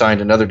Chelsea just signed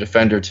another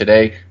defender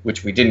today,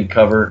 which we didn't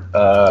cover.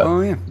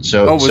 Was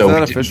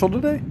that official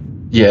today?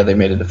 Yeah, they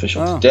made it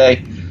official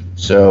today.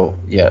 So,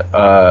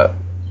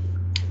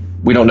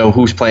 we don't know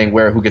who's playing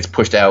where, who gets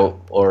pushed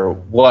out or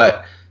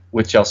what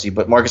with Chelsea.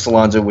 But Marcos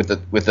Alonso with the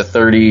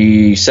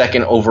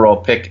 32nd overall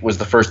pick was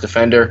the first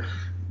defender.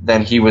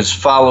 Then he was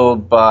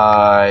followed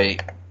by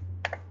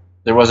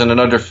there wasn't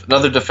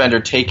another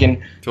defender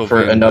taken till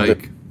for Van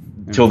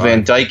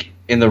Dijk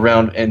in the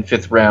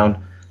 5th round,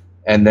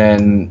 and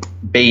then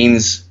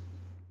Baines,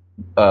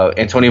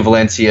 Antonio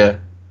Valencia,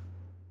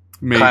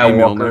 maybe Kyle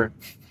Milner.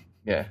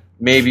 Walker,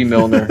 maybe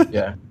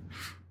Milner,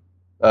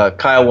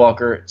 Kyle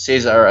Walker,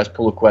 Cesar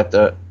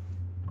Azpilicueta,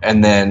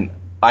 and then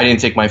I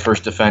didn't take my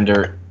first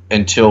defender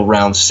until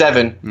round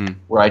 7,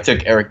 where I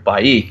took Eric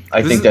Bailly.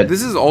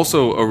 This is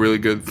also a really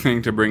good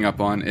thing to bring up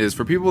on, is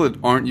for people that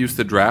aren't used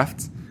to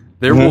drafts,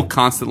 there will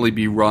constantly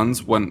be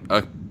runs when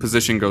a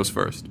position goes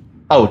first.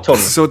 Oh, totally.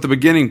 So at the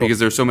beginning, because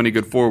there's so many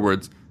good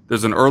forwards,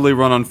 there's an early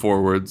run on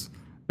forwards,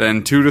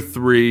 then 2 to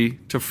 3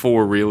 to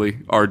 4 really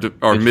are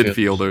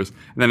midfielders.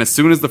 And then as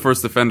soon as the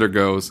first defender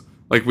goes,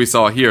 like we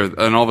saw here,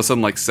 and all of a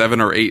sudden like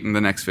 7 or 8 in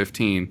the next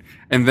 15.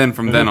 And then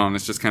from then on,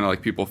 it's just kind of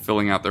like people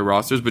filling out their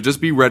rosters. But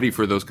just be ready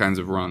for those kinds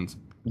of runs.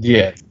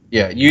 Yeah.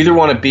 You either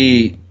want to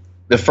be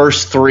the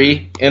first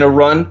 3 in a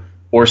run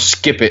or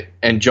skip it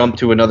and jump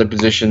to another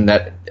position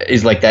that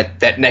is like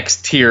that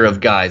next tier of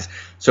guys.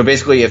 So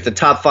basically, if the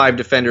top 5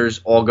 defenders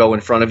all go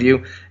in front of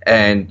you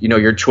and,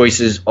 your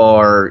choices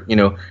are,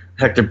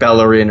 Hector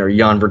Bellerin or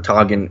Jan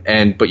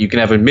Vertonghen, but you can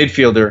have a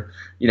midfielder,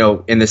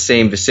 in the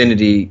same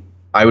vicinity,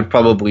 I would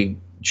probably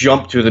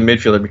jump to the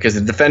midfielder, because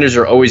the defenders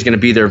are always going to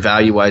be there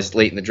value-wise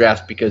late in the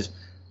draft, because,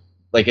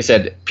 like I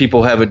said,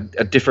 people have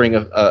a differing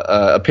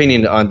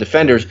opinion on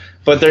defenders,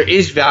 but there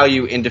is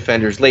value in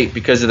defenders late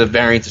because of the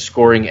variance of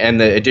scoring and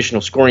the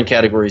additional scoring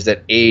categories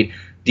that aid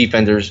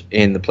defenders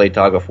in the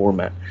Playtaga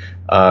format.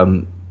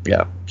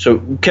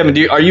 So,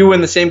 Kevin, are you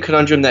in the same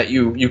conundrum that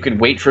you can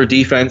wait for a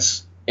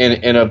defense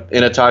in a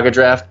Taga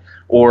draft,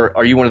 or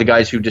are you one of the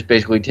guys who just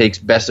basically takes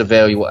best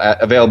available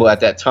at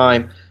that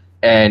time?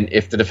 And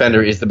if the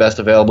defender is the best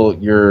available,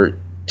 you're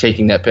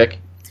taking that pick?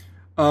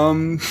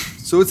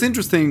 So it's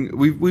interesting.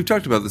 We've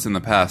talked about this in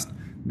the past.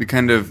 The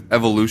kind of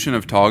evolution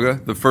of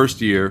Taga. The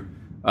first year,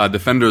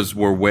 defenders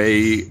were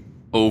way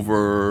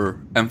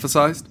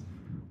overemphasized,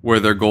 where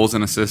their goals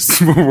and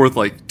assists were worth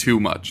like too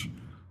much.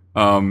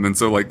 And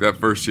so like that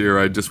first year,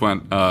 I just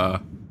went,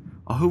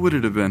 who would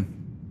it have been?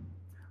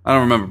 I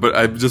don't remember, but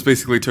I just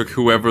basically took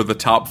whoever the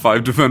top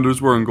 5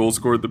 defenders were in goals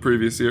scored the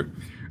previous year,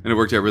 and it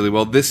worked out really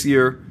well. This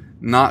year,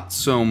 not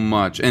so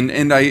much.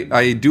 And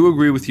I do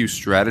agree with you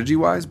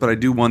strategy-wise, but I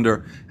do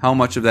wonder how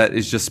much of that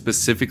is just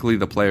specifically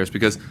the players,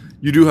 because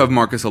you do have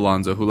Marcos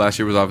Alonso, who last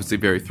year was obviously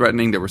very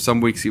threatening. There were some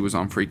weeks he was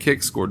on free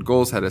kicks, scored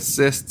goals, had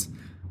assists,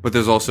 but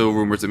there's also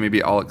rumors that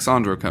maybe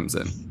Alexandro comes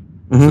in.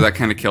 So that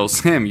kind of kills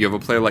him. You have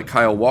a player like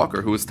Kyle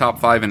Walker, who was top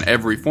 5 in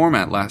every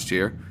format last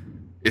year.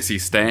 Is he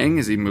staying?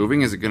 Is he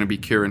moving? Is it going to be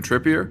Kieran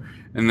Trippier?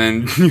 And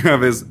then you have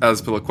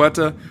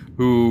Azpilicueta,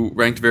 who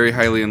ranked very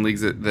highly in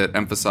leagues that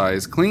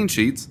emphasize clean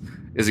sheets.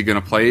 Is he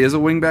going to play as a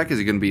wingback? Is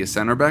he going to be a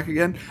center back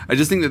again? I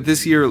just think that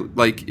this year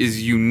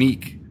is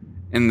unique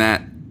in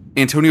that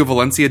Antonio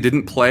Valencia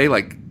didn't play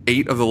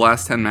 8 of the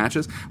last 10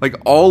 matches.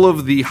 All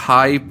of the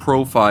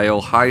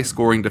high-profile,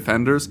 high-scoring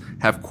defenders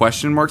have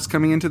question marks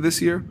coming into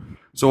this year.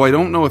 So I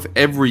don't know if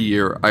every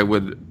year I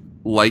would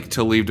like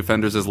to leave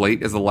defenders as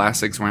late as the last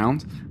 6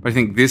 rounds, but I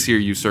think this year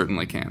you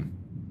certainly can.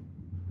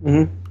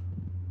 Mm-hmm.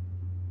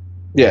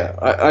 Yeah,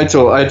 I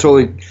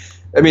totally.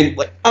 I mean,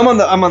 like I'm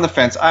on the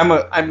fence. I'm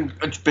a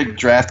big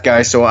draft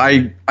guy, so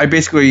I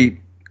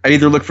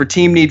either look for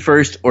team need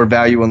first or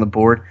value on the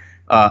board.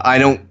 I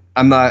don't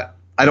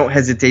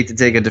hesitate to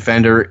take a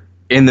defender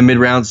in the mid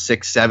rounds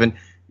 6, 7.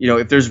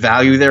 If there's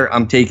value there,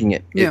 I'm taking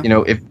it. Yeah.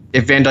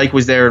 If Van Dijk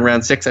was there in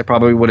round 6, I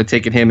probably would have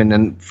taken him and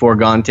then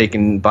foregone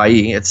taking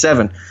Bailly at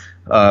 7.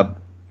 But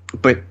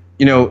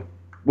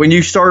when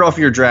you start off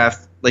your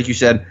draft, like you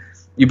said,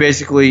 you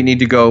basically need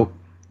to go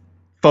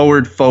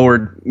forward,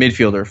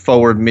 midfielder,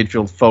 forward,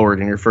 midfield, forward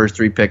in your first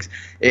 3 picks.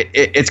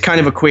 It's kind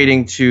of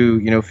equating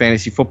to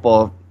fantasy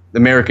football,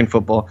 American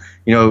football.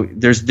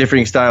 There's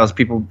differing styles.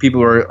 People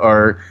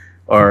are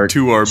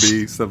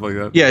 2RB, stuff like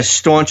that. Yeah,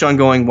 staunch on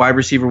going wide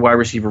receiver,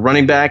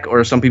 running back,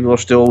 or some people are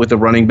still with the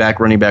running back,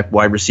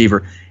 wide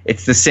receiver.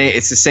 It's the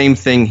same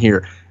thing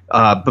here.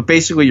 But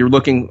basically, you're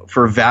looking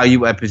for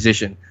value at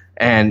position,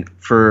 and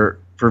for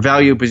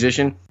value at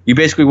position, you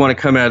basically want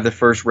to come out of the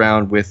first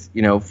round with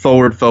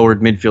forward,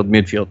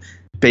 midfield,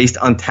 based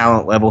on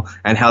talent level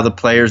and how the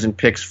players and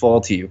picks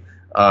fall to you.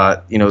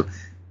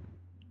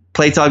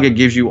 Playtaga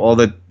gives you all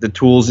the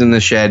tools in the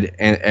shed,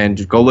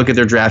 and go look at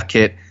their draft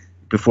kit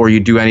before you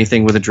do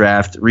anything with a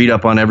draft. Read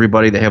up on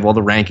everybody. They have all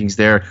the rankings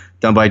there,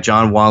 done by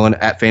John Wallen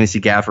at Fantasy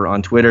Gaffer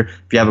on Twitter.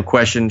 If you have a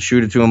question,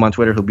 shoot it to him on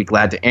Twitter. He'll be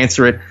glad to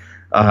answer it.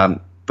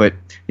 But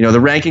the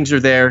rankings are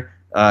there.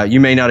 You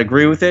may not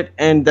agree with it,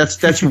 and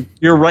that's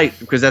you're right,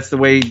 because that's the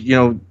way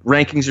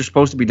rankings are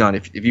supposed to be done.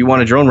 If you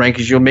wanted your own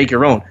rankings, you'll make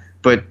your own.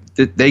 But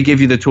they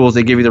give you the tools,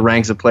 they give you the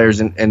ranks of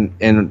players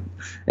and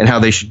how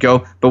they should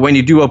go. But when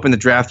you do open the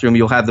draft room,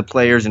 you'll have the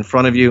players in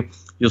front of you.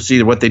 You'll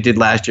see what they did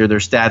last year, their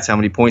stats, how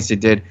many points they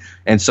did,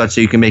 and such, so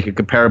you can make a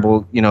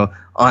comparable,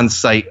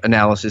 on-site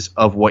analysis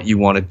of what you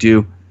want to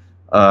do.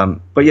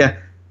 But yeah,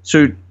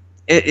 so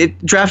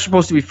draft's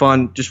supposed to be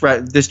fun.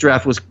 This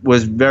draft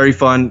was very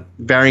fun,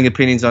 varying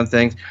opinions on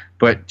things,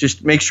 but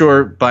just make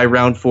sure by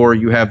round 4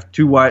 you have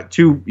two wide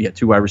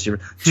receivers,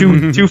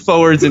 two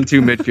forwards and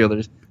 2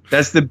 midfielders.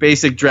 That's the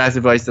basic draft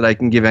advice that I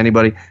can give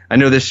anybody. I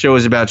know this show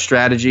is about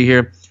strategy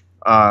here,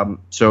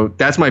 so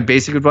that's my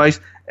basic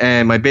advice.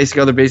 And my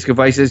other basic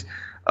advice is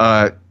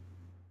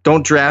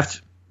don't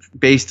draft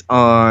based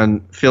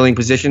on filling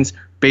positions,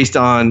 based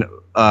on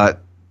I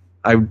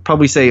would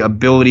probably say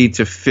ability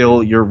to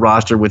fill your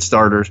roster with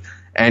starters.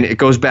 And it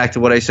goes back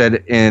to what I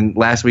said in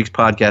last week's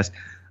podcast.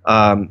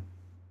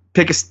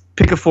 Pick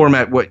a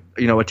format,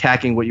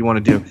 attacking what you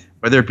want to do,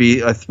 whether it be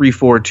a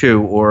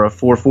 3-4-2 or a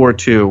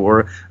 4-4-2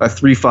 or a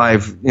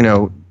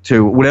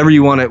 3-5, whatever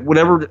you want to,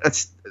 whatever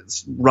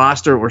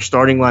roster or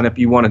starting lineup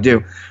you want to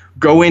do.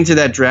 Go into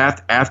that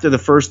draft after the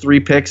first 3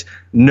 picks,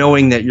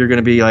 knowing that you're going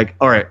to be like,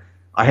 all right,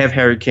 I have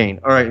Harry Kane.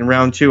 All right, in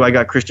round 2, I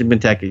got Christian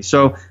Benteke.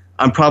 So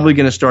I'm probably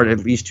going to start at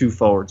least 2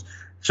 forwards.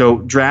 So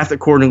draft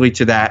accordingly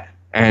to that.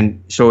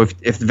 And so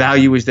if the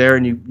value is there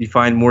and you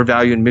find more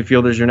value in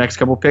midfielders your next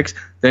couple picks,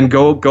 then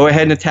go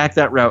ahead and attack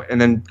that route, and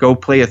then go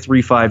play a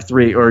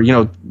 3-5-3 or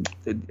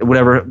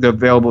whatever the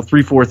available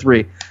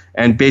 3-4-3,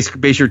 and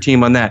base your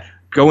team on that.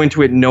 Go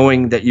into it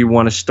knowing that you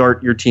want to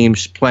start your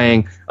teams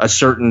playing a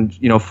certain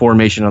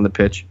formation on the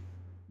pitch.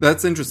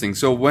 That's interesting.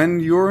 So when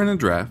you're in a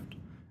draft,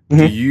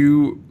 do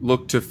you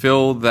look to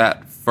fill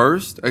that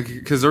first?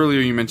 Because earlier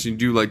you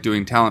mentioned you do like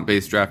doing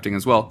talent-based drafting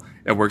as well.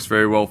 It works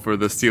very well for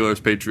the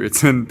Steelers,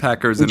 Patriots, and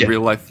Packers in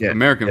real-life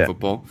American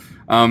football.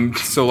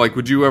 So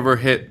would you ever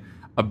hit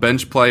a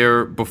bench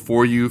player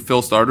before you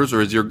fill starters,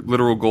 or is your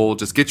literal goal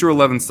just get your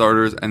 11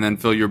 starters and then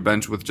fill your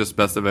bench with just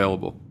best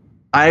available?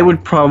 I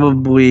would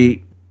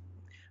probably...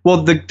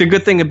 Well, the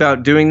good thing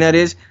about doing that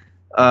is,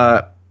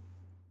 the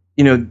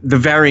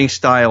varying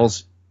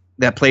styles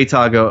that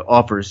Playtaga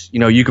offers.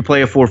 You could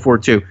play a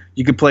 4-4-2.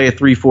 You could play a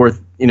 3-4,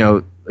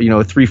 a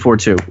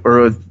 3-4-2,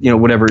 or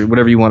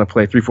whatever you want to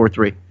play,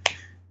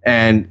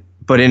 3-4-3.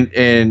 But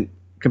in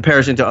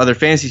comparison to other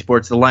fantasy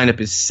sports, the lineup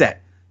is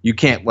set. You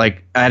can't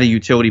add a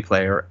utility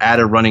player, or add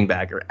a running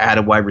back, or add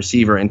a wide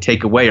receiver and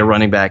take away a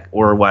running back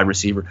or a wide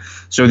receiver.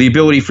 So the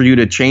ability for you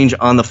to change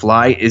on the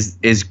fly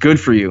is good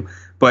for you.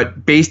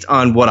 But based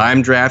on what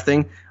I'm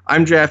drafting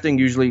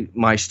usually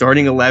my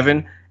starting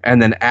 11,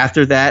 and then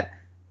after that,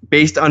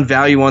 based on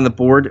value on the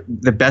board,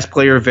 the best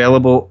player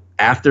available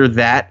after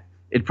that,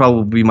 it'd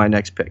probably be my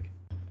next pick.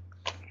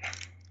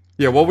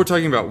 Yeah, while we're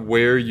talking about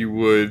where you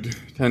would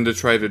tend to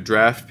try to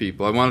draft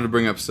people, I wanted to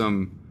bring up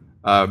some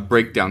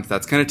breakdown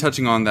stats, kind of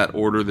touching on that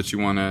order that you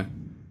want to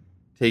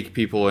take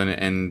people in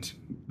and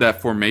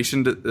that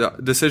formation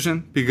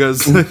decision,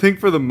 because I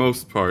think for the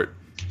most part,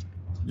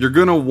 you're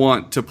going to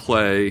want to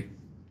play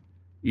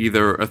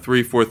either a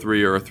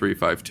 3-4-3 or a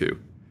 3-5-2,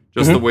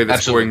 just the way the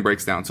scoring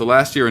breaks down. So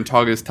last year in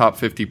Taga's top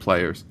 50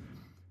 players,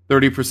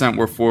 30%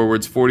 were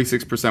forwards,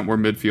 46% were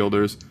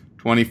midfielders,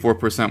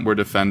 24% were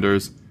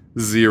defenders,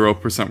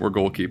 0% were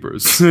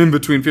goalkeepers. In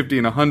between 50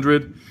 and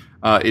 100,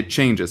 it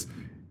changes.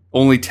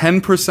 Only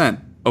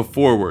 10% of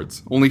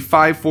forwards, only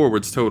 5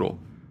 forwards total,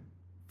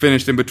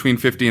 finished in between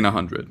 50 and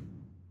 100.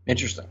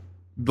 Interesting.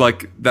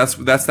 like that's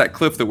that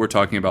cliff that we're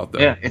talking about, though.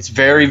 Yeah, it's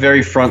very,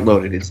 very front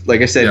loaded. It's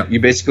like I said, you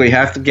basically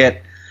have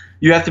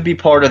to be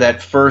part of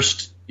that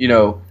first,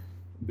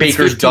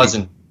 baker's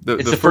dozen.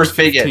 It's the first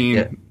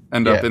 15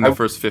 end up in the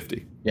first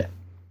 50. Yeah.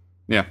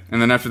 Yeah,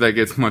 and then after that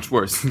gets much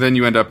worse. Then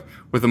you end up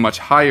with a much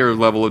higher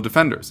level of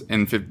defenders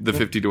in the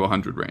 50 to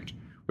 100 range,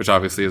 which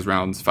obviously is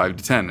rounds 5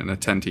 to 10 in a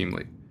 10-team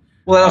league.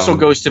 Well, it also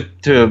goes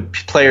to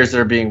players that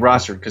are being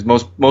rostered because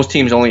most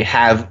teams only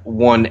have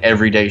one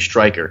everyday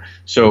striker.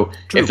 So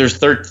if there's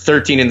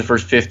 13 in the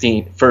first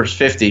 50,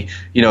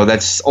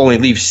 that's only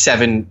leaves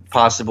 7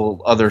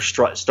 possible other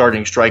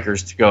starting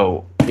strikers to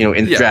go,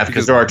 in the draft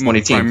because there are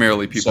 20 teams.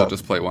 Primarily, people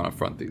just play one up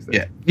front these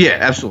days. Yeah,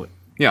 absolutely.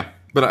 Yeah,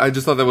 but I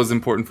just thought that was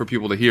important for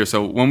people to hear.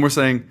 So when we're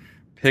saying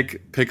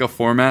pick a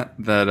format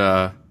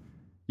that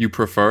you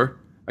prefer,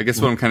 I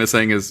guess what I'm kind of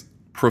saying is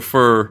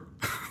prefer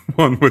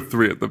one with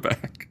 3 at the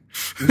back.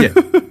 Yeah.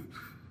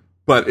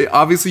 But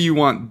obviously you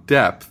want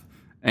depth.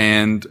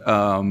 And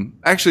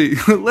actually,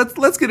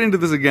 let's get into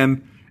this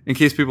again in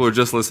case people are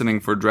just listening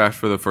for draft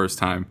for the first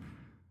time.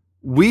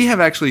 We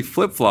have actually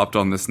flip-flopped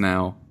on this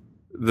now,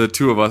 the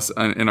two of us,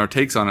 in our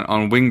takes on it,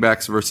 on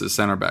wingbacks versus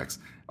center backs.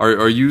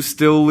 Are you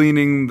still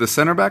leaning the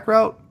center back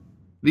route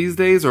these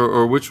days,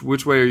 or which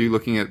way are you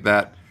looking at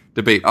that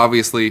debate?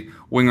 Obviously,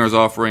 wingers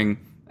offering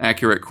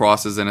accurate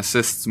crosses and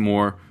assists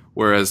more,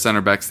 whereas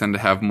center backs tend to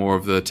have more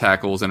of the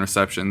tackles,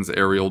 interceptions,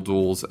 aerial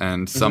duels,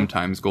 and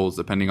sometimes goals,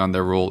 depending on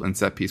their role in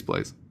set-piece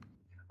plays.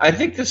 I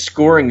think the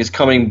scoring is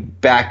coming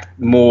back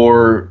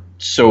more,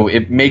 so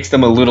it makes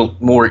them a little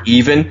more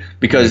even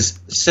because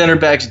center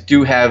backs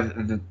do have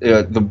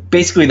the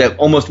basically that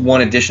almost one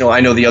additional.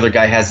 I know the other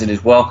guy has it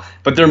as well,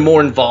 but they're more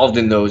involved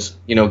in those.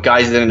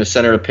 Guys that are in the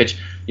center of the pitch,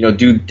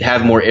 do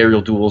have more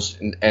aerial duels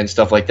and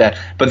stuff like that.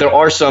 But there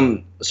are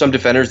some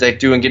defenders that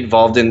do and get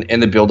involved in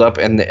the build-up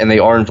and they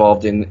are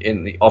involved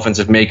in the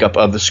offensive makeup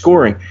of the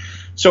scoring.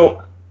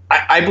 So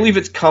I believe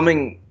it's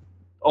coming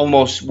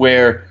almost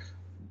where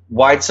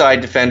wide side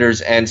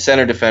defenders and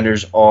center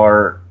defenders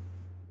are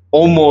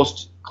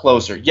almost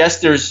closer.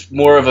 Yes, there's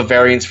more of a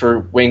variance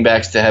for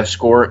wingbacks to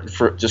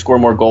score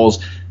more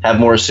goals, have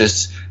more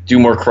assists, do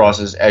more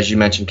crosses, as you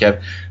mentioned,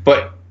 Kev.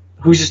 But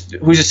who's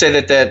to say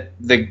that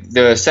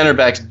the center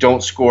backs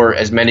don't score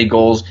as many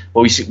goals?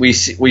 Well, we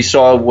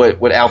saw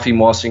what Alfie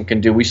Mawson can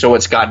do. We saw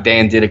what Scott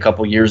Dan did a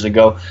couple years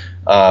ago.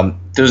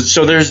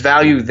 There's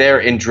value there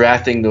in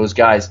drafting those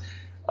guys.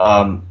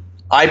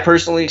 I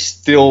personally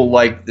still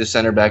like the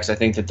center backs. I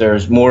think that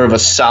there's more of a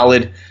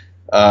solid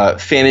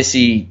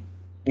fantasy,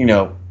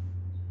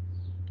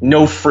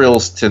 no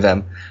frills to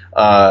them.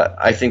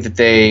 I think that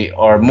they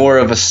are more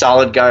of a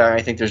solid guy.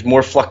 I think there's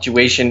more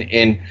fluctuation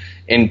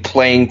in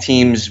playing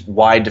teams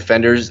wide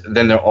defenders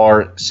than there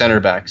are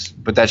center backs.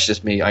 But that's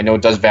just me. I know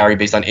it does vary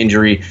based on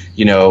injury,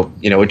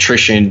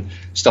 attrition,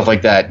 stuff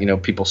like that.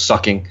 People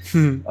sucking.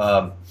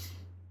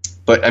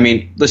 But I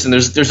mean, listen,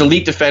 there's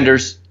elite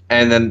defenders.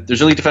 And then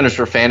there's elite defenders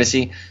for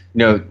fantasy,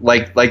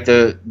 like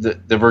the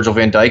Virgil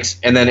van Dijks.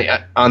 And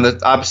then on the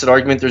opposite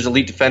argument, there's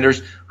elite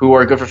defenders who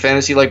are good for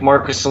fantasy, like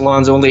Marcus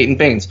Alonso and Leighton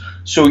Baines.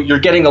 So you're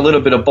getting a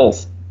little bit of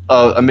both,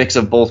 a mix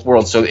of both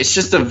worlds. So it's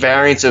just a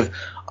variance of.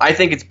 I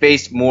think it's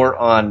based more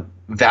on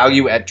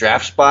value at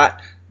draft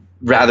spot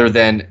rather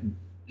than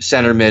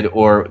center mid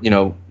or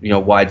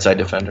wide side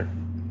defender.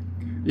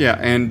 Yeah,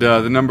 and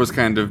the numbers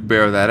kind of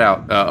bear that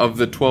out. Of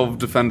the 12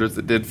 defenders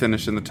that did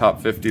finish in the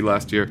top 50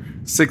 last year,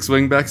 6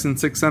 wingbacks and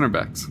 6 center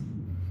backs.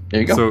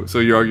 There you go. So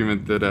your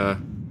argument that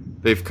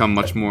they've come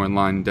much more in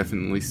line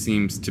definitely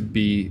seems to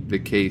be the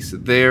case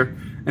there.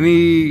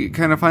 Any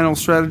kind of final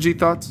strategy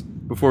thoughts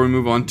before we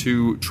move on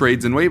to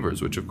trades and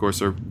waivers, which of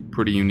course are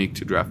pretty unique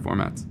to draft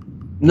formats?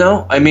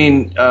 No, I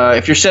mean,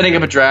 if you're setting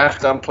up a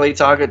draft on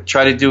PlayTalk,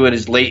 try to do it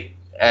as late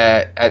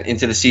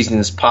into the season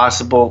as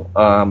possible.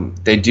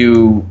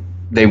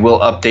 They will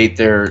update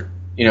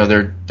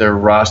their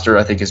roster,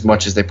 I think, as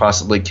much as they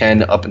possibly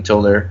can up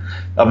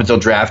until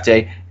draft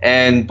day.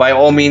 And by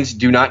all means,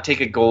 do not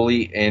take a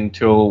goalie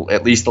until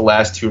at least the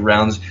last 2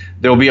 rounds.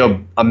 There will be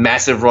a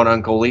massive run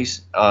on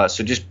goalies,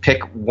 so just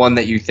pick one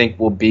that you think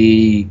will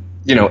be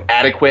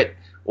adequate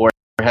or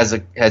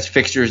has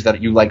fixtures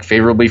that you like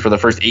favorably for the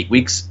first 8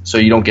 weeks, so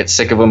you don't get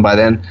sick of them by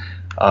then.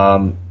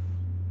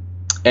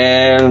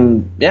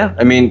 And yeah,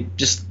 I mean,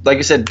 just like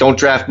I said, don't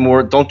draft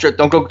more. Don't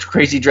go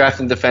crazy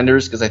drafting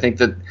defenders because I think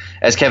that,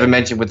 as Kevin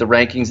mentioned, with the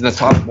rankings in the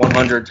top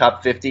 100,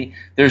 top 50,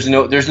 there's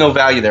no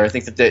value there. I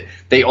think that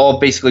they all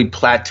basically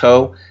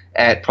plateau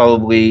at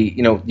probably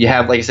you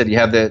have, like I said, you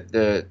have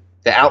the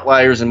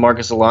outliers in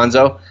Marcus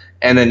Alonso,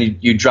 and then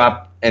you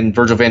drop, and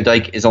Virgil van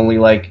Dijk is only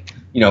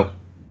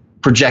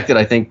projected,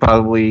 I think,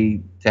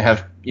 probably to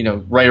have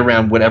right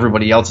around what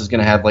everybody else is going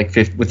to have,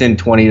 within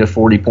 20 to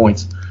 40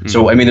 points. Mm-hmm.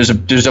 So I mean,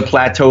 there's a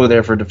plateau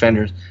there for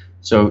defenders.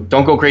 So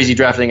don't go crazy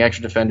drafting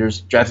extra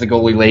defenders. Draft the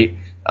goalie late.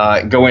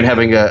 Go in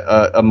having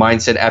a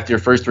mindset after your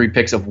first 3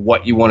 picks of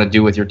what you want to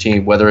do with your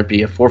team, whether it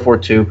be a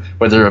 4-4-2,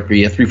 whether it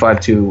be a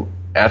 3-5-2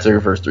 after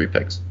your first 3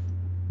 picks.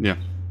 Yeah,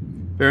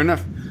 fair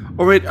enough.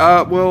 All right.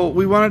 Well,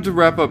 we wanted to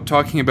wrap up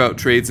talking about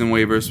trades and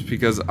waivers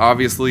because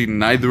obviously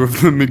neither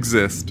of them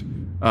exist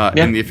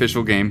in the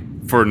official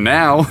game for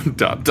now. ...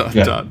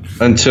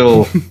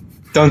 Until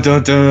dun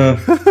dun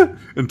dun.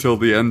 Until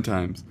the end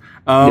times.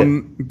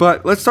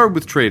 But let's start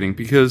with trading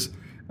because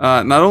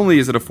not only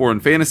is it a foreign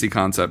fantasy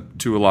concept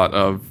to a lot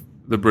of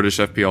the British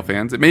FPL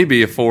fans, it may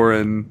be a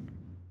foreign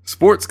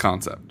sports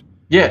concept.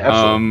 Yeah,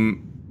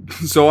 absolutely.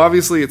 So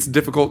obviously it's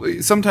difficult.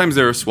 Sometimes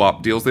there are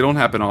swap deals. They don't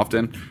happen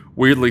often.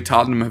 Weirdly,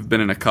 Tottenham have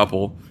been in a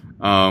couple.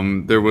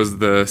 There was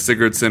the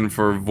Sigurdsson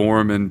for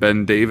Vorm and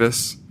Ben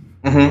Davis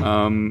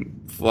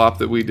flop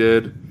that we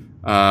did.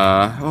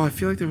 I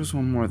feel like there was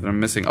one more that I'm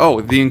missing.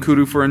 Oh, the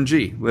Nkudu for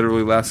NG,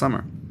 literally last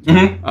summer.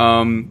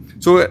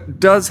 So it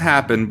does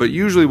happen, but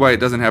usually why it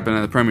doesn't happen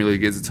in the Premier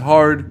League is it's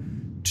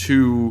hard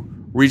to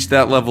reach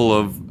that level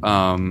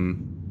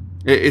of...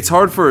 It's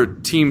hard for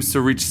teams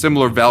to reach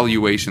similar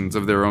valuations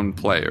of their own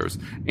players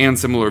and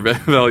similar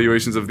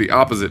valuations of the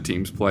opposite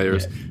team's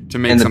players to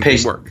make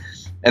something work.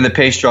 And the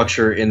pay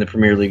structure in the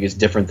Premier League is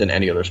different than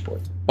any other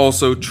sport.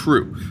 Also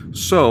true.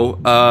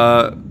 So,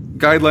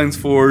 guidelines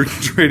for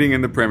trading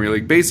in the Premier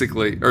League,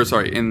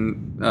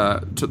 in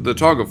the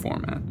Togo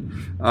format,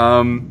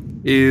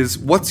 is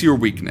what's your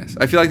weakness?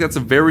 I feel like that's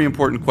a very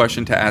important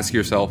question to ask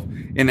yourself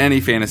in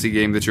any fantasy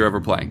game that you're ever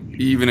playing,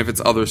 even if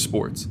it's other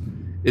sports.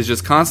 Is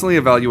just constantly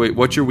evaluate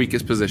what your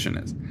weakest position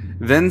is.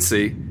 Then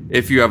see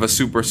if you have a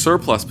super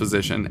surplus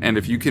position and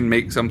if you can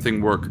make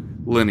something work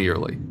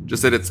linearly.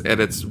 Just at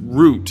its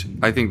root,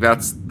 I think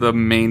that's the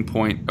main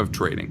point of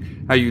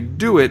trading. How you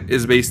do it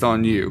is based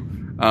on you.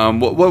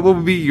 What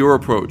would be your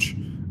approach,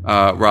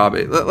 Rob?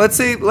 Let's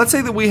say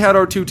that we had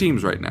our two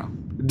teams right now.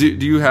 Do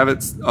you have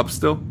it up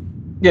still?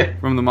 Yeah.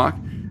 From the mock?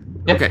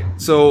 Yep. Okay,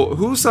 so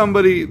who's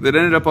somebody that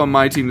ended up on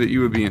my team that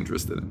you would be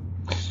interested in?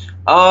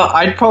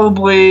 I'd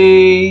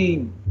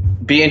probably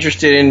be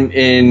interested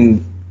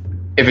in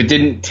if it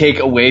didn't take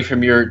away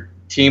from your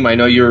team. I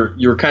know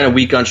you're kind of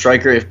weak on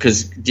striker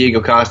because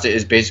Diego Costa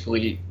is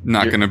basically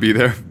not going to be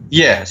there.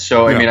 Yeah,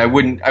 so I mean, I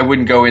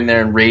wouldn't go in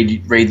there and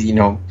raid.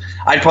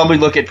 I'd probably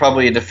look at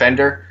a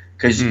defender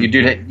because you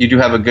do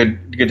have a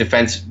good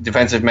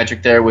defensive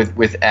metric there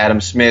with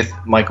Adam Smith,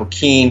 Michael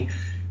Keane,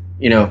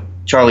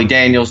 Charlie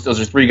Daniels. Those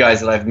are three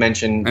guys that I've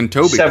mentioned and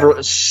Toby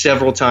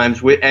several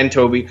times and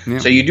Toby. Yeah.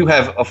 So you do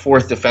have a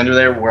fourth defender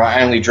there where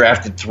I only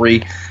drafted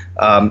three.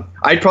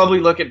 I'd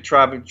probably look at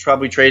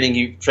probably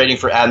trading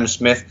for Adam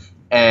Smith,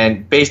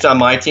 and based on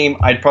my team,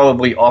 I'd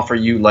probably offer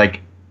you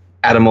like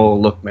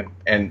Ademola Lookman,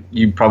 and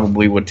you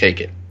probably would take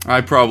it.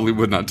 I probably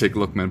would not take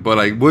Lookman, but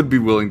I would be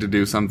willing to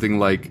do something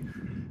like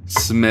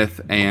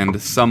Smith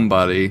and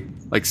somebody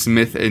like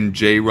Smith and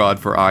J-Rod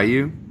for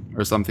IU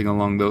or something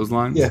along those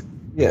lines.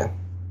 Yeah.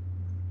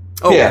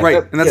 Oh, yeah,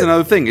 right. And that's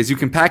another thing is you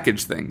can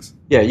package things.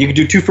 Yeah, you can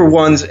do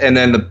 2-for-1s, and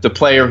then the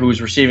player who's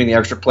receiving the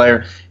extra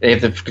player, they have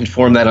to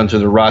conform that onto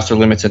the roster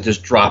limits and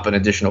just drop an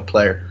additional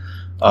player.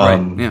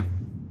 Right. Yeah.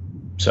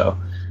 So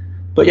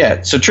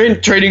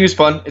trading is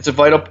fun.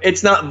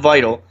 It's not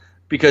vital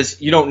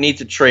because you don't need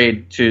to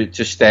trade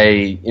to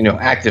stay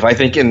active. I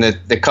think in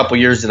the couple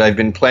years that I've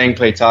been playing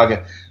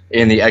Playtaga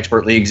in the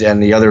expert leagues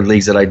and the other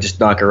leagues that I just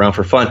knock around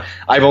for fun,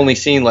 I've only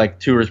seen like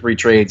 2 or 3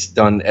 trades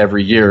done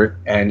every year,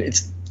 and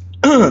it's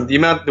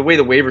the way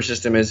the waiver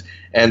system is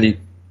and the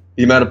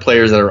amount of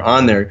players that are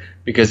on there,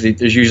 because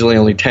there's usually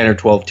only 10 or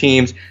 12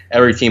 teams.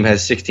 Every team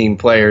has 16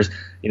 players.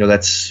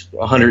 That's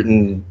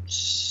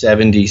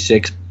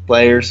 176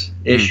 players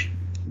ish,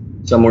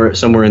 somewhere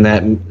in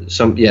that.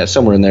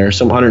 Somewhere in there.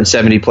 Some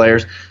 170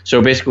 players.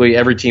 So basically,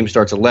 every team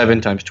starts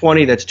 11 times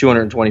 20. That's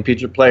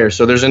 220 players.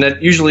 So there's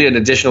usually an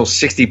additional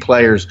 60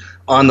 players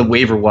on the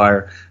waiver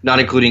wire, not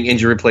including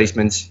injury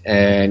replacements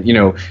and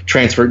new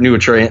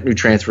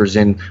transfers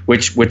in,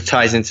 which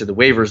ties into the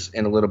waivers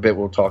in a little bit.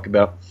 We'll talk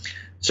about.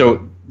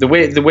 So the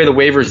way the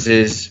waivers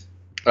is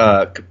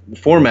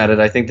formatted,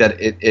 I think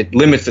that it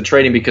limits the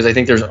trading because I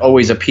think there's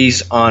always a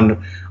piece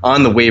on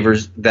the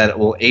waivers that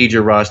will aid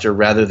your roster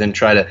rather than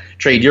try to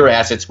trade your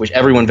assets, which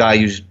everyone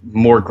values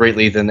more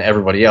greatly than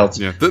everybody else.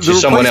 Yeah, the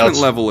replacement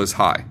level is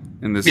high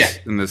in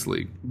this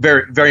league.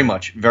 Very, very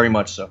much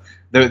so.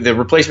 The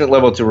replacement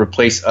level to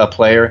replace a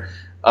player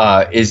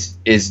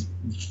is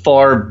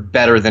far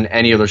better than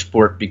any other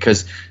sport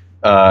because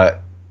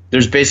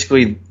there's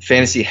basically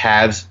fantasy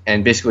halves,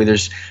 and basically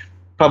there's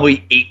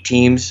probably 8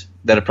 teams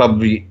that are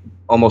probably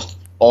almost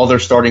all their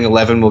starting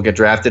 11 will get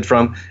drafted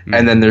from,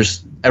 and then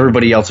there's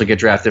everybody else will get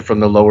drafted from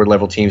the lower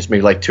level teams,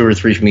 maybe like 2 or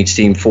 3 from each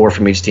team, 4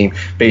 from each team,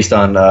 based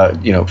on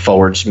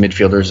forwards,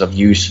 midfielders of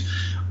use,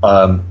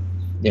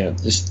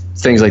 just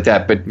things like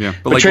that. But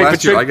like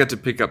last year, I got to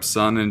pick up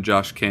Son and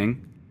Josh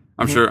King.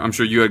 I'm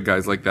sure you had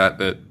guys like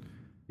that.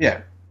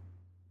 Yeah,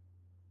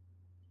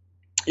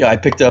 I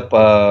picked up.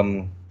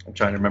 I'm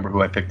trying to remember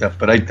who I picked up,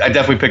 but I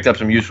definitely picked up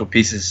some useful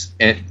pieces.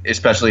 And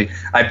especially,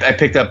 I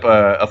picked up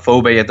a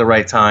Phobe at the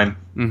right time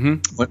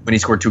when he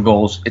scored 2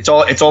 goals. It's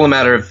all a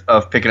matter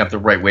of picking up the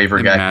right waiver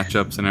guy.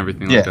 Matchups and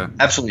everything like that. Yeah,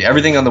 absolutely.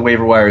 Everything on the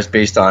waiver wire is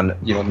based on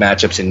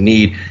matchups and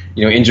need.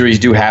 Injuries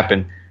do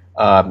happen.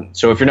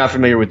 So if you're not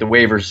familiar with the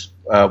waivers,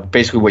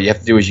 basically what you have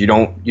to do is you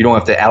don't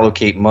have to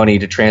allocate money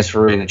to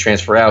transfer in and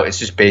transfer out. It's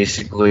just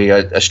basically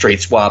a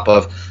straight swap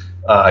of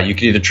you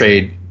can either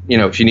trade.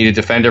 If you need a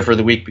defender for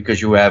the week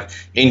because you have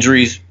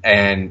injuries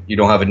and you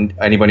don't have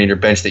anybody on your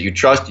bench that you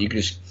trust, you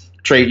can just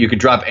trade. You could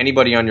drop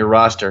anybody on your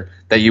roster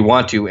that you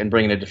want to and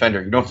bring in a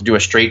defender. You don't have to do a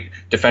straight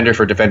defender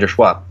for defender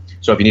swap.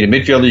 So if you need a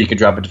midfielder, you can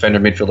drop a defender,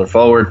 midfielder,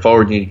 forward.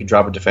 Forward, you can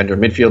drop a defender,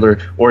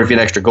 midfielder. Or if you have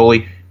an extra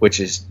goalie, which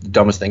is the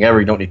dumbest thing ever,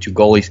 you don't need two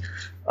goalies.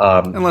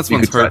 Unless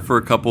one's hurt for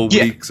a couple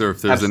weeks, or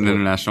if there's an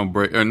international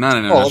break, or not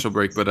an international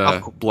break,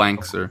 but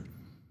blanks, or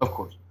of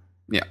course,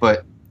 yeah.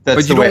 But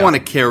you don't want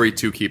to carry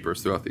two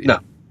keepers throughout the year. No.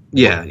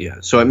 Yeah.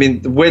 So, I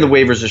mean, the way the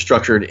waivers are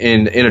structured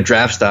in a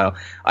draft style,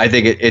 I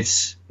think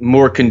it's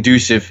more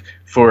conducive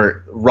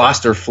for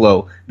roster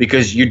flow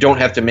because you don't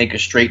have to make a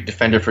straight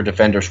defender for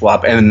defender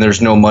swap and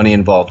there's no money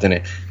involved in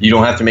it. You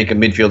don't have to make a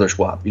midfielder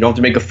swap. You don't have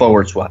to make a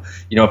forward swap.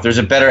 If there's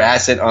a better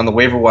asset on the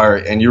waiver wire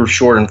and you're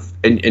short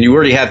and you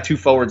already have two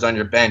forwards on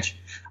your bench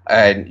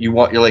and you're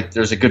like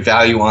there's a good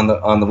value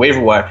on the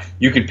waiver wire,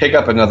 you could pick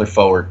up another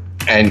forward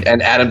and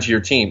add them to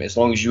your team as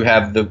long as you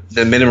have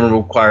the minimum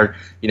required,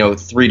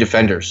 3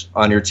 defenders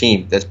on your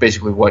team. That's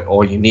basically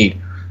all you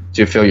need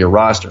to fill your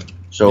roster.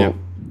 So yeah.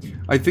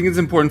 I think it's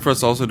important for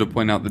us also to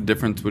point out the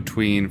difference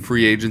between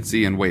free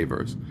agency and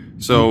waivers.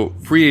 So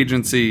free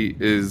agency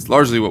is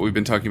largely what we've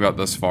been talking about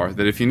thus far,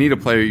 that if you need a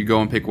player, you go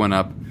and pick one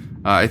up.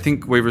 I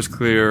think waivers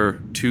clear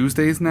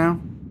Tuesdays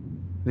now.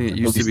 I think it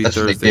used to be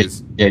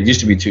Thursdays. Yeah, it used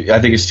to be I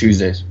think it's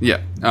Tuesdays.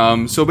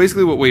 Yeah. So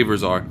basically what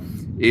waivers are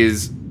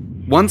is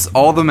once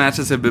all the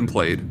matches have been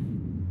played,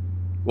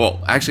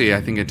 well, actually,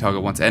 I think in Togo,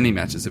 once any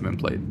matches have been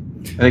played.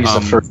 I think it's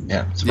the first.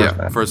 Yeah,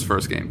 it's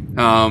first game.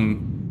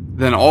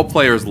 Then all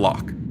players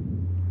lock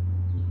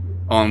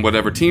on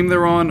whatever team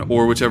they're on,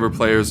 or whichever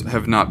players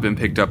have not been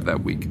picked up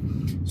that week.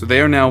 So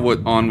they are now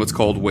on what's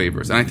called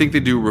waivers, and I think they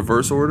do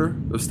reverse order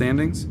of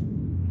standings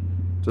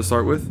to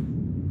start with.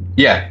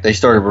 Yeah, they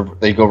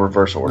go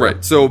reverse order.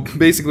 Right. So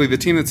basically, the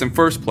team that's in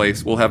first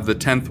place will have the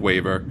 10th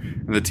waiver,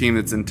 and the team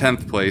that's in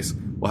 10th place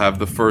will have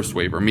the first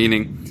waiver,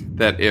 meaning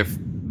that if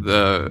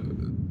the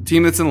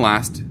team that's in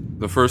last,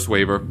 the first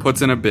waiver,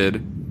 puts in a bid,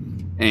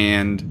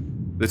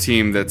 and the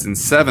team that's in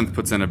 7th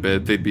puts in a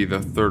bid, they'd be the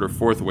 3rd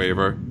or 4th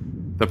waiver.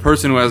 The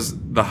person who has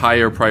the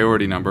higher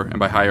priority number, and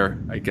by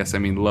higher, I guess I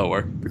mean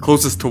lower, the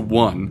closest to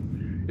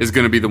 1, is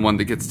going to be the one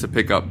that gets to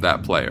pick up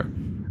that player,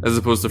 as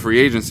opposed to free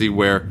agency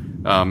where,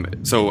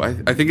 so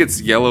I think it's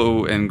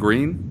yellow and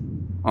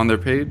green on their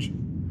page.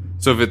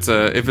 So if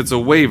it's a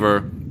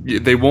waiver,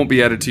 they won't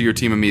be added to your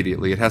team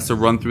immediately. It has to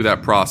run through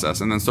that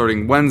process. And then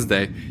starting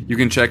Wednesday, you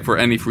can check for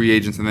any free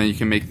agents, and then you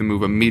can make the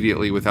move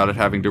immediately without it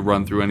having to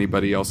run through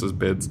anybody else's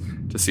bids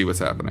to see what's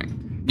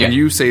happening. Yeah. Can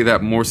you say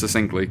that more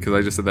succinctly? Because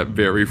I just said that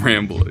very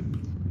rambly.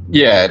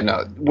 Yeah,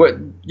 no. What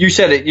you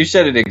said it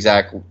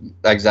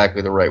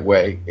exactly the right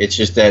way. It's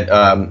just that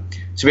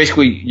so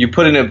basically you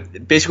put in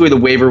the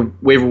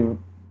waiver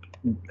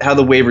how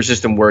the waiver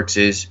system works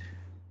is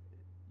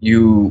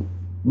you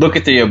look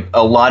at the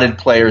allotted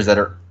players that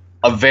are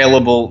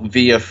available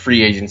via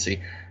free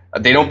agency.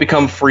 They don't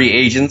become free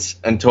agents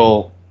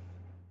until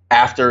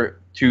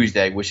after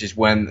Tuesday, which is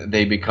when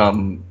they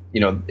become,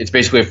 it's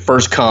basically a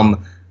first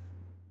come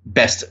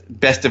best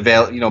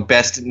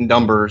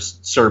numbers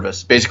service.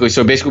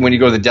 So basically when you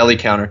go to the deli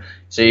counter,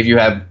 say if you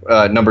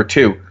have number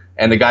 2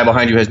 and the guy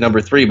behind you has number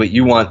 3, but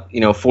you want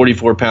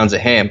 44 pounds of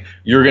ham,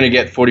 you're going to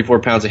get 44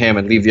 pounds of ham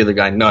and leave the other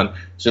guy none.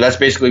 So that's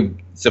basically,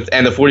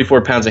 and the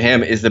 44 pounds of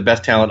ham is the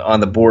best talent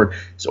on the board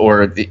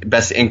or the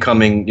best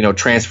incoming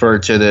transfer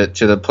to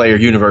the player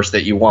universe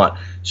that you want.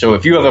 So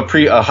if you have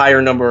a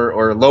higher number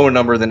or a lower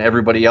number than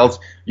everybody else,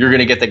 you're going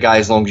to get the guy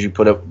as long as you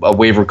put a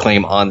waiver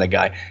claim on the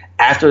guy.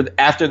 After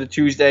the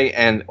Tuesday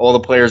and all the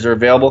players are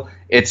available,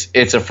 it's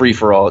a free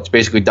for all. It's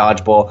basically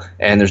dodgeball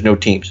and there's no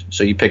teams.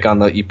 So you pick on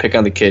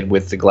the kid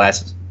with the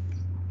glasses.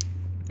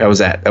 That was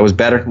that. That was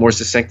better, more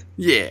succinct.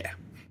 Yeah.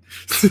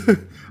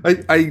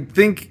 I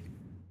think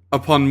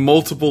upon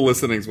multiple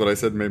listenings, what I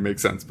said may make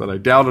sense, but I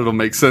doubt it'll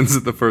make sense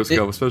at the first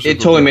go. Especially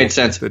it totally made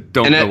sense. That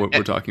don't know what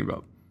we're talking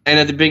about. And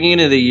at the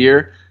beginning of the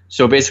year,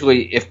 so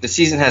basically, if the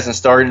season hasn't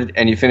started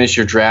and you finish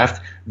your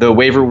draft, the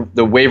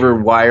waiver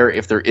wire,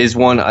 if there is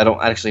one, I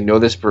don't actually know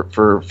this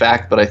for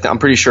fact, but I'm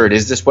pretty sure it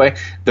is this way.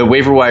 The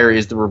waiver wire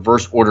is the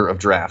reverse order of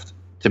draft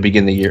to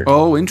begin the year.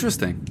 Oh,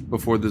 interesting.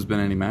 Before there's been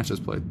any matches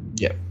played.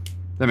 Yeah.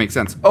 That makes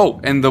sense. Oh,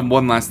 and the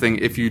one last thing,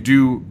 if you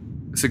do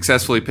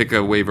successfully pick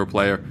a waiver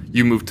player,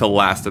 you move to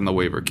last in the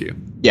waiver queue.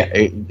 Yeah,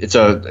 it's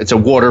a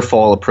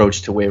waterfall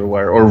approach to waiver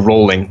wire, or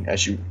rolling,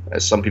 as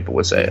some people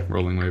would say it.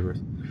 Rolling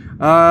waivers.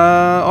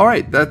 All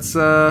right,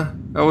 that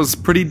was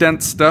pretty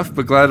dense stuff,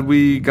 but glad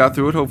we got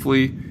through it.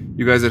 Hopefully,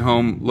 you guys at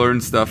home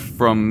learned stuff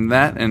from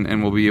that,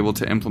 and will be able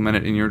to implement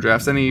it in your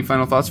drafts. Any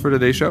final thoughts for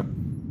today's show?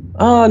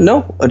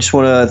 No. I just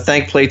want to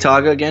thank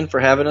Playtaga again for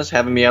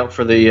having me out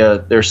for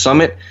their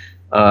summit.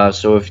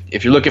 So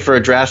if you're looking for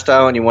a draft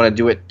style and you want to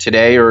do it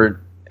today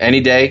or any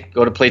day,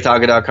 go to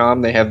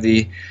playtaga.com. They have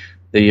the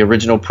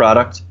original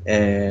product,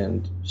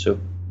 and so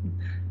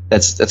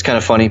that's kind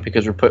of funny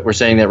because we're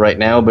saying that right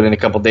now, but in a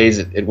couple days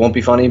it won't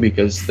be funny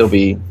because there'll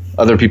be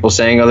other people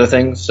saying other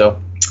things. So,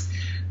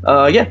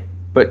 yeah.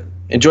 But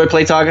enjoy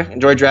Play Taga,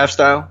 enjoy Draft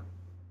Style.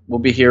 We'll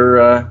be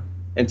here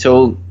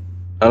until,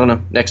 I don't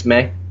know, next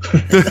May.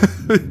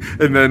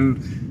 And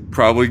then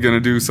probably going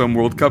to do some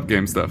World Cup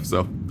game stuff.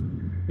 So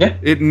yeah,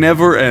 it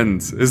never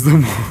ends is the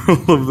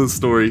moral of the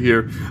story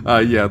here.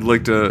 Yeah, I'd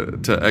like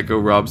to echo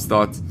Rob's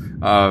thoughts.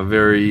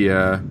 Very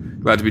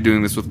glad to be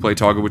doing this with Play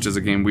Taga, which is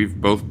a game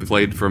we've both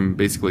played from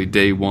basically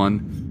day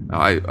one.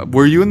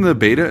 Were you in the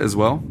beta as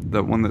well?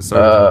 That one that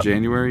started in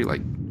January?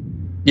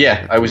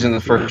 Yeah, I was in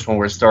the first one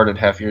where it started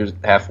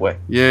halfway.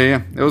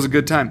 Yeah, it was a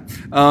good time.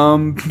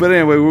 But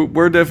anyway,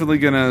 we're definitely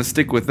going to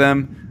stick with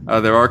them.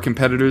 There are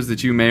competitors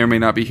that you may or may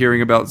not be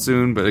hearing about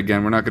soon, but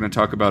again, we're not going to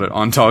talk about it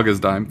on Taga's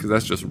dime because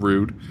that's just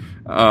rude.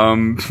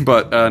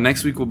 But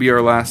next week will be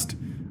our last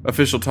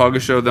official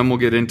Taga show. Then we'll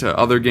get into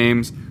other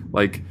games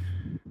like...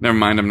 Never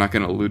mind, I'm not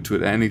going to allude to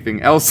it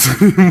anything else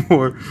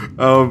anymore.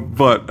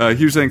 But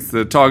huge thanks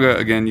to Taga.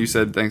 Again, you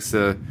said thanks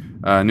to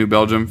New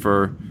Belgium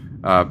for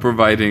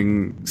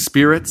providing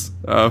spirits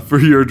for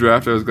your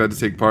draft. I was glad to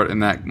take part in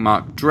that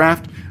mock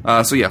draft.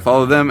 So yeah,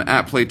 follow them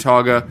at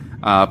PlayTaga,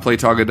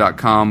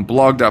 playtaga.com,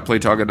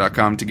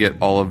 blog.playtaga.com to get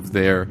all of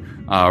their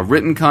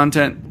written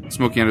content.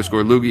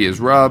 Smokey_Loogie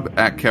is Rob,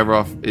 at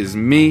Kevroff is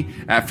me,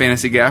 at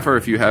Fantasy Gaffer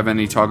if you have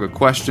any Taga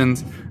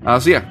questions.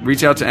 So yeah,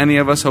 reach out to any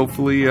of us.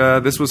 Hopefully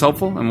this was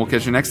helpful, and we'll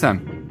catch you next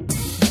time.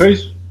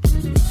 Peace.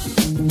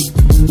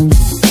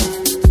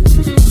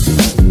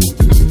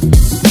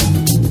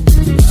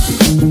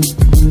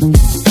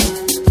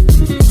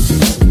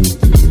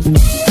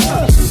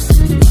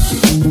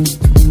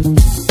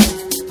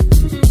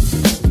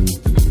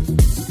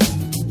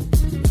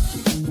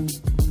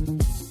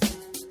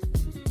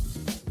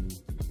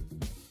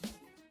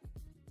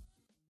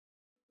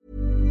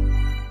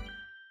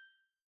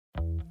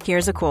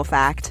 Here's a cool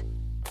fact.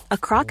 A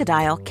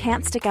crocodile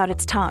can't stick out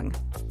its tongue.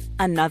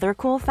 Another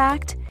cool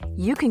fact,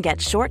 you can get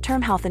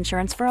short-term health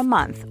insurance for a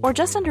month or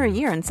just under a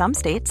year in some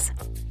states.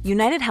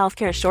 United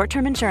Healthcare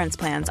short-term insurance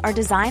plans are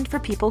designed for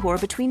people who are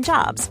between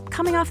jobs,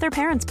 coming off their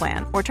parents'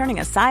 plan, or turning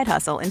a side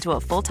hustle into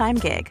a full-time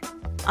gig.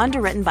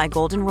 Underwritten by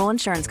Golden Rule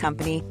Insurance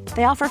Company,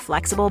 they offer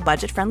flexible,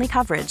 budget-friendly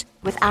coverage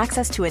with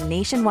access to a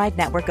nationwide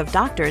network of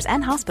doctors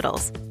and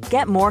hospitals.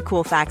 Get more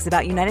cool facts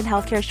about United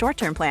Healthcare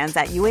short-term plans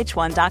at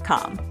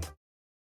uh1.com.